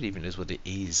 Nobody even knows what it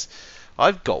is.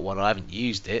 I've got one. I haven't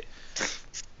used it.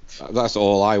 That's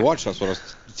all I watch. That's what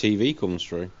TV comes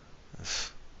through.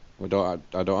 I don't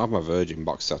have my Virgin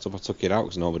box set up. I took it out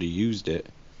because nobody used it.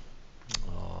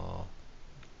 Oh,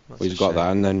 We've got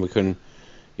that, and then we can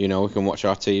watch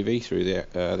our TV through the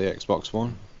Xbox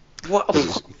One. What?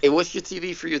 What's your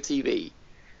TV through your TV?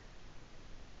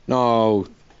 No,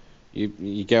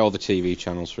 you get all the TV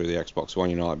channels through the Xbox One.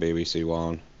 Like BBC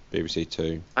One, BBC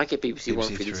Two. I get BBC One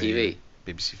through the 3, TV.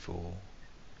 BBC 4.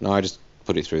 No, I just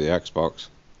put it through the Xbox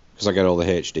because I get all the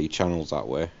HD channels that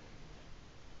way.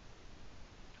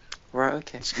 Right.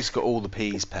 Okay. It's got all the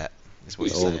P's, Pet. Is what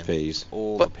you're All saying. the P's.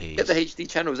 All But the P's. get the HD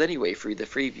channels anyway through the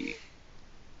Freeview.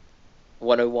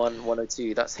 101,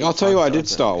 102. That's. I'll tell you what I I've did done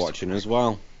start that. watching as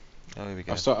well. Oh, here we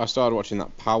go. I started watching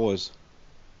that Powers.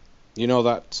 You know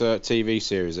that TV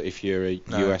series that if you're a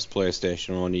No. US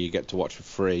PlayStation owner, you get to watch for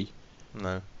free.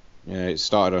 No. Yeah, it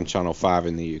started on Channel 5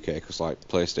 in the UK because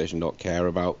PlayStation don't care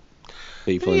about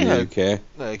people Yeah. in the UK.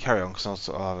 No, carry on, because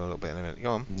I'll have a little bit in a minute.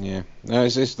 Go on. Yeah, no,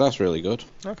 that's really good.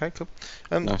 Okay, cool.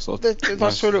 Nice little- I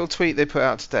nice. saw a little tweet they put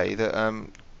out today that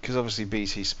because obviously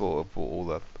BT Sport have bought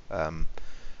all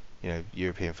the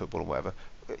European football or whatever,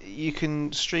 you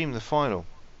can stream the final,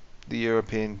 the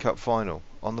European Cup final,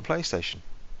 on the PlayStation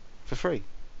for free.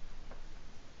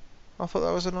 I thought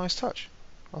that was a nice touch.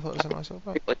 I thought it was a nice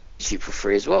little bit. YouTube for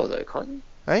free as well, though, can't you?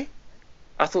 Hey?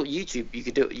 I thought YouTube you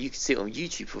could do it. You could see it on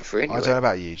YouTube for free anyway. I don't know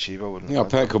about YouTube. I wouldn't. Yeah,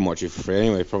 Pet can watch it for free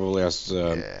anyway. Probably has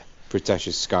Yeah.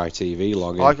 Pretentious Sky TV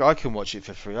login. I can watch it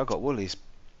for free. I got Woolies.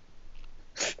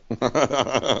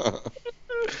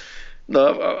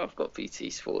 No, I've got BT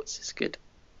Sports. It's good.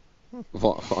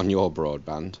 What, on your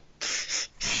broadband?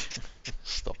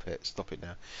 Stop it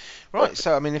now. Right,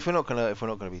 so I mean, if we're not gonna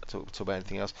be talk about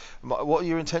anything else, what are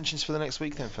your intentions for the next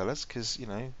week then, fellas? Because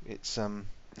it's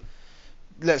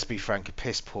let's be frank, a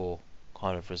piss poor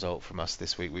kind of result from us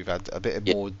this week. We've had a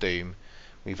bit more Doom.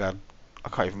 We've had, I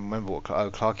can't even remember what.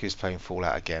 Clarky was playing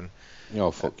Fallout again.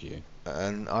 Oh, fuck you.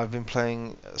 And I've been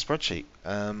playing a spreadsheet.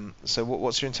 So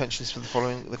what's your intentions for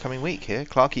the coming week here,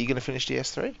 Clarky? Are you going to finish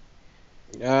DS3?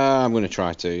 I'm going to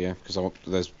try to, yeah, because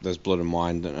there's Blood and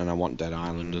Wine and I want Dead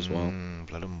Island as well.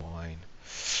 Blood and Wine.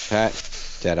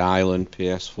 Pet, Dead Island,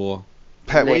 PS4.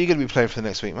 Pet, what are you going to be playing for the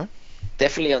next week, man?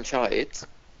 Definitely Uncharted.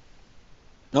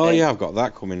 Oh yeah, I've got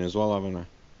that coming as well, haven't I?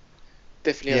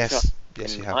 Definitely Yes, Uncharted.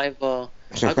 yes, you have.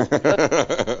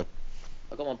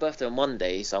 I got my birthday on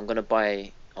Monday, so I'm gonna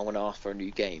ask for a new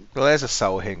game. Well, there's a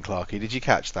subtle hint, Clarky. Did you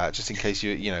catch that? Just in case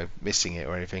you're missing it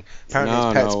or anything. Apparently, No,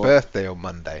 it's Pet's no. birthday on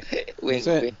Monday. Wink, Is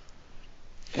it? wink.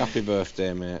 Happy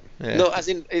birthday, mate. Yeah. No, as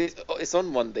in it's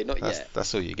on Monday, not yet.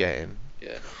 That's all you're getting.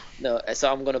 Yeah. No, so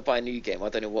I'm gonna buy a new game. I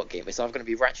don't know what game. It's either gonna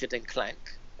be Ratchet and Clank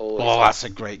or Oh, that's a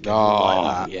great game. Oh, I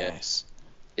like that. yes.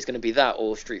 it's gonna be that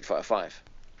or Street Fighter 5.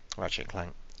 Ratchet and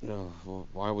Clank. No,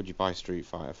 why would you buy Street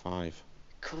Fighter 5?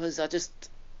 Cause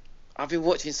I've been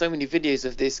watching so many videos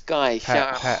of this guy.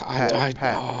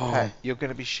 Pat, you're going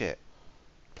to be shit.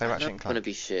 Play Ratchet and I'm gonna Clank.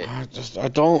 be shit. I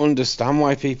don't understand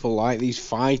why people like these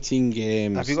fighting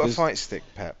games. Have you got a fight stick,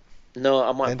 Pet? No,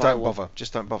 I might Then buy don't one. bother.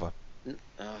 Just don't bother.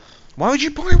 Uh, Why would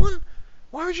you buy one?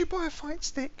 Why would you buy a fight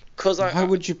stick? Cause Why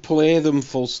would you play them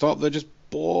full stop? They're just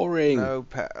boring. No,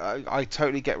 Pet. I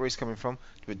totally get where he's coming from,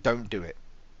 but don't do it.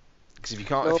 Because if you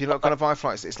can't, No, if you're not going to buy a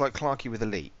fight stick, it's like Clarky with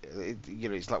Elite.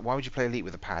 It's like, why would you play Elite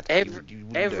with a pad? You wouldn't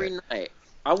do every it. night.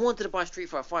 I wanted to buy Street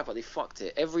Fighter 5, but they fucked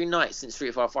it. Every night since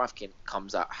Street Fighter 5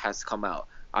 has come out,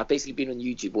 I've basically been on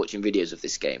YouTube watching videos of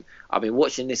this game. I've been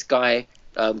watching this guy,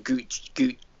 Goot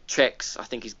Trex, I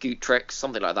think he's Goot Trex,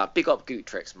 something like that. Big up Goot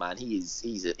Trex, man. He's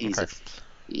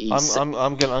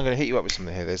I'm gonna hit you up with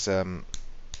something here. There's a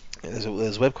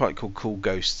website called Cool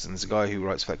Ghosts, and there's a guy who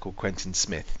writes for that called Quentin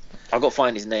Smith. I've got to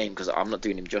find his name because I'm not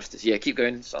doing him justice. Yeah, keep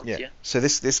going, son. Yeah. So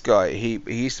this guy, he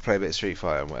used to play a bit of Street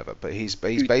Fighter and whatever, but he's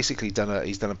basically done a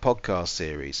podcast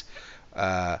series.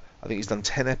 I think he's done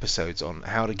 10 episodes on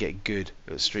how to get good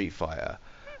at Street Fighter.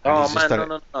 And Oh he's just man,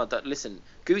 done no. Listen,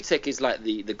 Gutek is like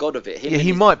the god of it. Him Yeah, and he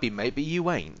his- might be, mate, but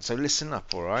you ain't. So listen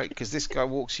up, all right? Because this guy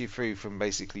walks you through from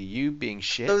basically you being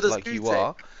shit So does like you Gutek.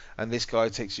 are, and this guy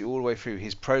takes you all the way through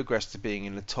his progress to being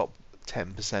in the top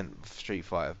 10% of Street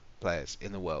Fighter players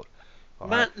in the world. All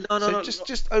Man, right? no, So no.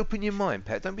 just open your mind,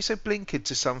 Pet. Don't be so blinkered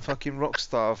to some fucking rock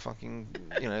star fucking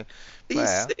He's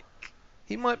player. sick.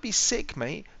 He might be sick,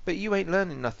 mate, but you ain't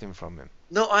learning nothing from him.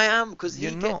 No, I am because he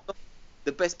You're gets not.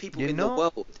 the best people You're in not. the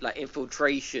world, like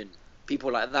Infiltration,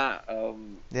 people like that.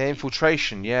 Yeah,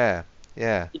 Infiltration, yeah.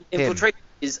 Him. Infiltration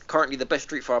is currently the best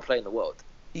Street Fighter player in the world.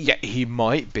 Yeah, he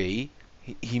might be.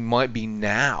 He might be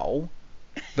now,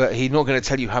 but he's not going to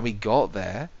tell you how he got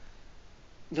there.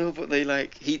 No, but they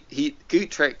like he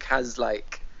Gutrek has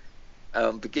like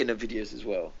beginner videos as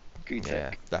well.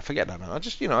 Gutrek. Yeah, forget that, man. I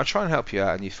just, I try and help you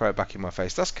out, and you throw it back in my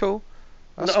face. That's cool.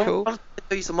 That's No, cool. I'm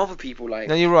tell you some other people No, like.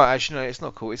 you're right. Actually, no, it's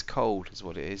not cool. It's cold, is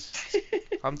what it is.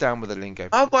 I'm down with the lingo.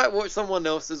 I might watch someone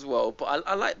else as well, but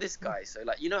I like this guy. So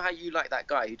like, you know how you like that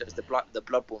guy who does the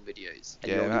Bloodborne videos.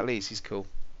 And Yeah, at least he's cool.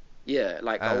 Yeah,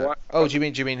 like Oh, do you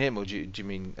mean him, or do you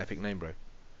mean Epic Name Bro?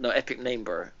 No, Epic Name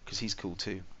Bro. Because he's cool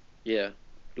too. Yeah,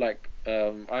 like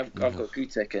I've got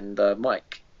Gutek and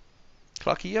Mike.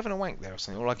 Clarky, you having a wank there or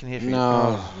something? All I can hear from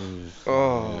No. you.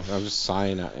 Oh. I was just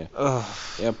sighing at you.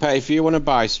 Oh. Yeah, Pet, if you want to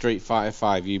buy Street Fighter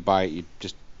 5, you buy it. You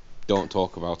just don't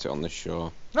talk about it on the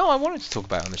show. No, I wanted to talk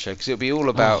about it on the show because it'll be all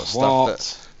about stuff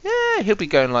what? that. Yeah, he'll be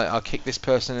going like, I'll kick this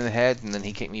person in the head, and then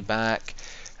he kicked me back,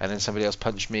 and then somebody else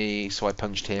punched me, so I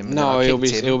punched him. And No, then I he'll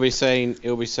kicked him.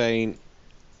 be saying,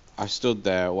 I stood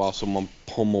there while someone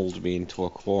pummeled me into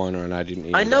a corner and I didn't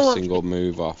even get a single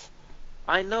move off.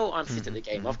 I know I'm fit at the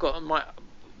game. I've got my.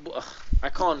 I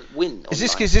can't win. Is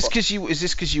this because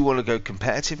you want to go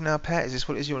competitive now, Pat? Is this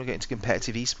what it is? You want to get into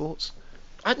competitive esports?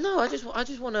 I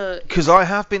just want to. Because I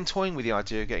have been toying with the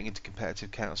idea of getting into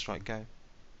competitive Counter-Strike Go.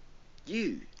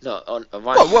 You no on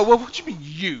What do you mean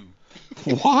you?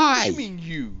 Why? What do you mean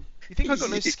you? You think I got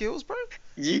no skills, bro?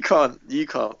 You can't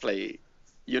play.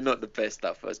 You're not the best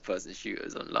at first-person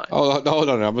shooters online. Oh, hold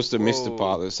on. I must have missed the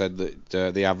part that said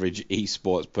that the average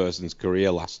esports person's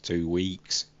career lasts 2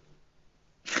 weeks.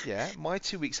 Yeah, my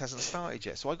 2 weeks hasn't started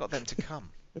yet, so I got them to come.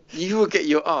 You will get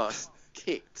your ass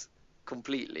kicked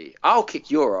completely. I'll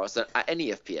kick your ass at any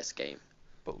FPS game.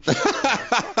 Bullshit.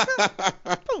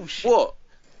 Bullshit. What?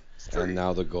 And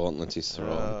now the gauntlet is thrown.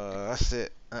 That's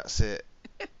it.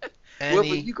 What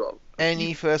have you got?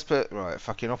 Any right,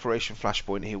 fucking Operation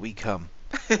Flashpoint, here we come.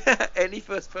 Any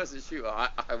first-person shooter, I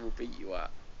will beat you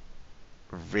at.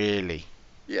 Really?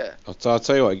 Yeah. I'll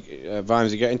tell you what,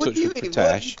 Vimesy, get in touch with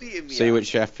Pritesh, see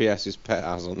which FPS his pet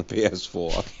has on the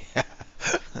PS4.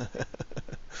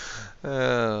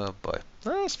 Oh boy,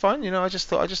 no, it's fine. I just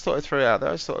thought I'd throw it out there.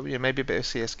 I just thought maybe a bit of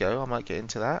CS:GO. I might get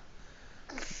into that.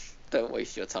 Don't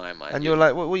waste your time, man. And you're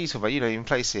like, what are you talking about? You don't even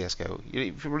play CS:GO.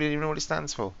 You really even know what it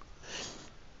stands for.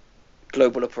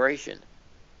 Global Operation.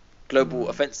 Global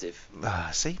Offensive.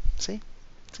 See.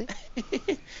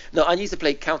 No, I used to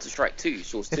play Counter-Strike 2,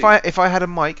 Source 2. If I had a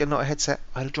mic and not a headset,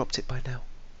 I'd have dropped it by now.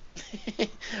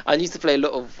 I used to play a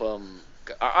lot of.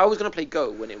 I was gonna play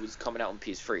Go when it was coming out on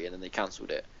PS3, and then they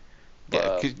cancelled it.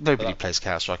 Yeah, because nobody plays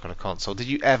Counter-Strike on a console. Did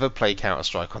you ever play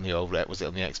Counter-Strike on the old? Was it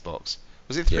on the Xbox?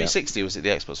 Was it 360 or was it the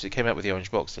Xbox? It came out with the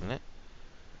orange box, didn't it?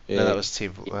 Yeah. No, that was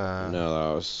Team. No,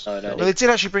 that was. Oh, no, well, they did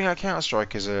actually bring out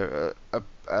Counter-Strike as it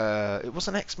was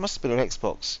must have been an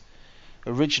Xbox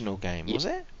original game, was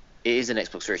it? It is an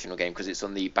Xbox original game because it's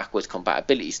on the backwards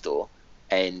compatibility store,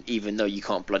 and even though you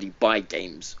can't bloody buy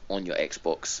games on your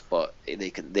Xbox, but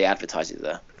they advertise it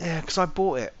there. Yeah, because I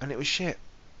bought it and it was shit.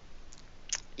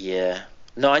 Yeah.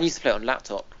 No, I used to play it on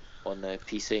laptop on the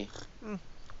PC.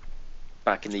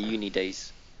 Back in the uni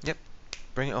days. Yep.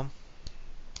 Bring it on.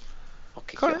 I'll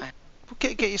kick Well, your ass.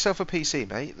 get yourself a PC,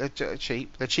 mate. They're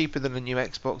cheap. They're cheaper than a new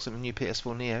Xbox and a new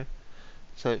PS4 Neo.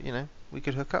 So, we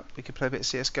could hook up. We could play a bit of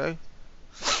CS:GO.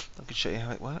 I could show you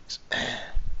how it works.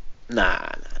 Nah.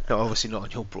 No, obviously not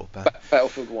on your broadband.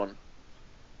 Battlefield 1.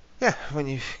 Yeah, when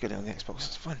you get it on the Xbox,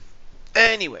 it's fine.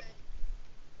 Anyway.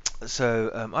 So,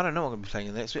 I don't know what I'm going to be playing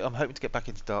in the next week. I'm hoping to get back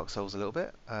into Dark Souls a little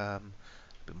bit. A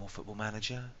bit more Football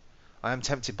Manager. I am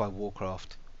tempted by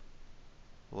Warcraft.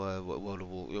 World of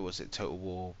War. Was it Total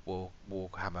War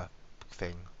Warhammer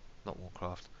thing? Not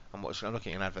Warcraft. I'm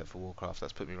looking at an advert for Warcraft.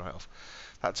 That's put me right off.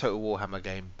 That Total Warhammer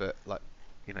game, but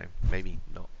maybe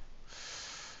not.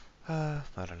 I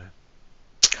don't know.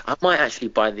 I might actually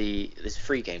buy this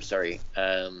free game. Sorry,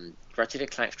 Ratchet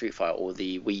and Clank Street Fighter or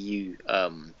the Wii U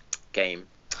game,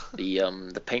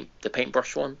 the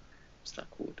paintbrush one. What's that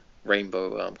called?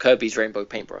 Rainbow Kirby's Rainbow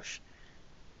Paintbrush.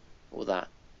 All that.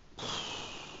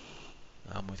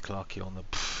 I'm with Clarky on the.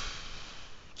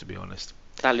 To be honest.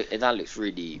 That looks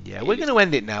really. Yeah, we're going to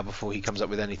end it now before he comes up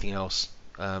with anything else.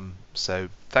 So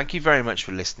thank you very much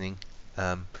for listening.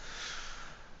 I'm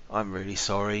really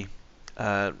sorry.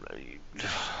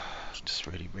 Just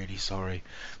really, really sorry.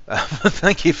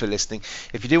 Thank you for listening.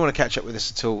 If you do want to catch up with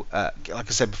us at all, like I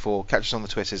said before, catch us on the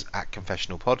Twitters at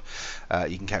Confessional Pod.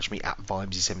 You can catch me at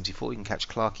Vimesy74. You can catch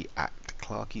Clarky at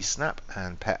Clarky Snap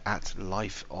and Pet at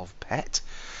Life of Pet.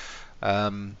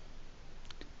 God,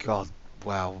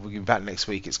 wow, we'll be back next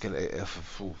week. It's gonna.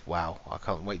 Wow, I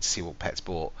can't wait to see what Pet's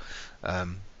bought.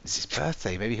 It's his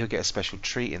birthday. Maybe he'll get a special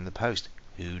treat in the post.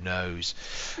 Who knows?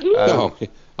 No,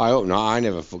 I hope not. I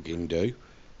never fucking do.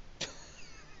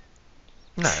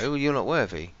 No, you're not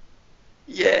worthy.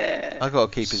 Yeah. I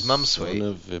got to keep his mum Son sweet.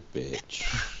 of a bitch.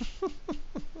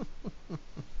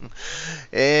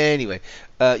 Anyway,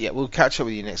 yeah, we'll catch up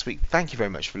with you next week. Thank you very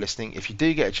much for listening. If you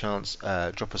do get a chance,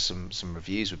 drop us some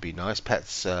reviews. Would be nice.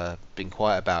 Pet's been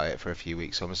quiet about it for a few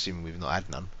weeks, so I'm assuming we've not had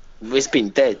none. It's been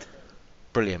dead.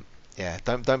 Brilliant. Yeah,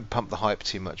 don't pump the hype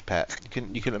too much, Pet. You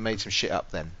couldn't have made some shit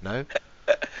up then, no?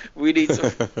 We need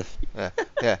some.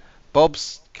 Yeah.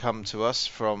 Bob's come to us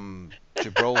from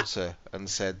Gibraltar and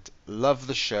said, "Love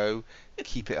the show,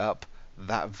 keep it up.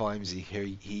 That Vimesy,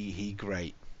 he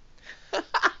great."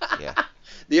 Yeah.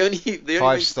 The only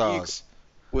 5 stars.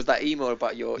 was that email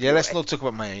about your. Yeah, let's not talk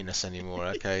about my anus anymore,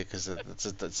 okay? Because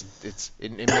it's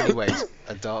in many ways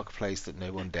a dark place that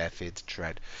no one dare fear to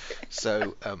tread.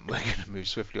 So we're going to move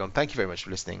swiftly on. Thank you very much for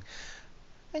listening,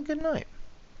 and good night.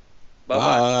 Bye-bye.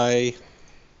 Bye.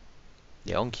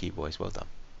 Yeah, on cue, boys. Well done.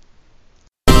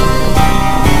 The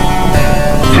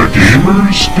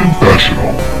Gamer's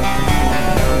Confessional.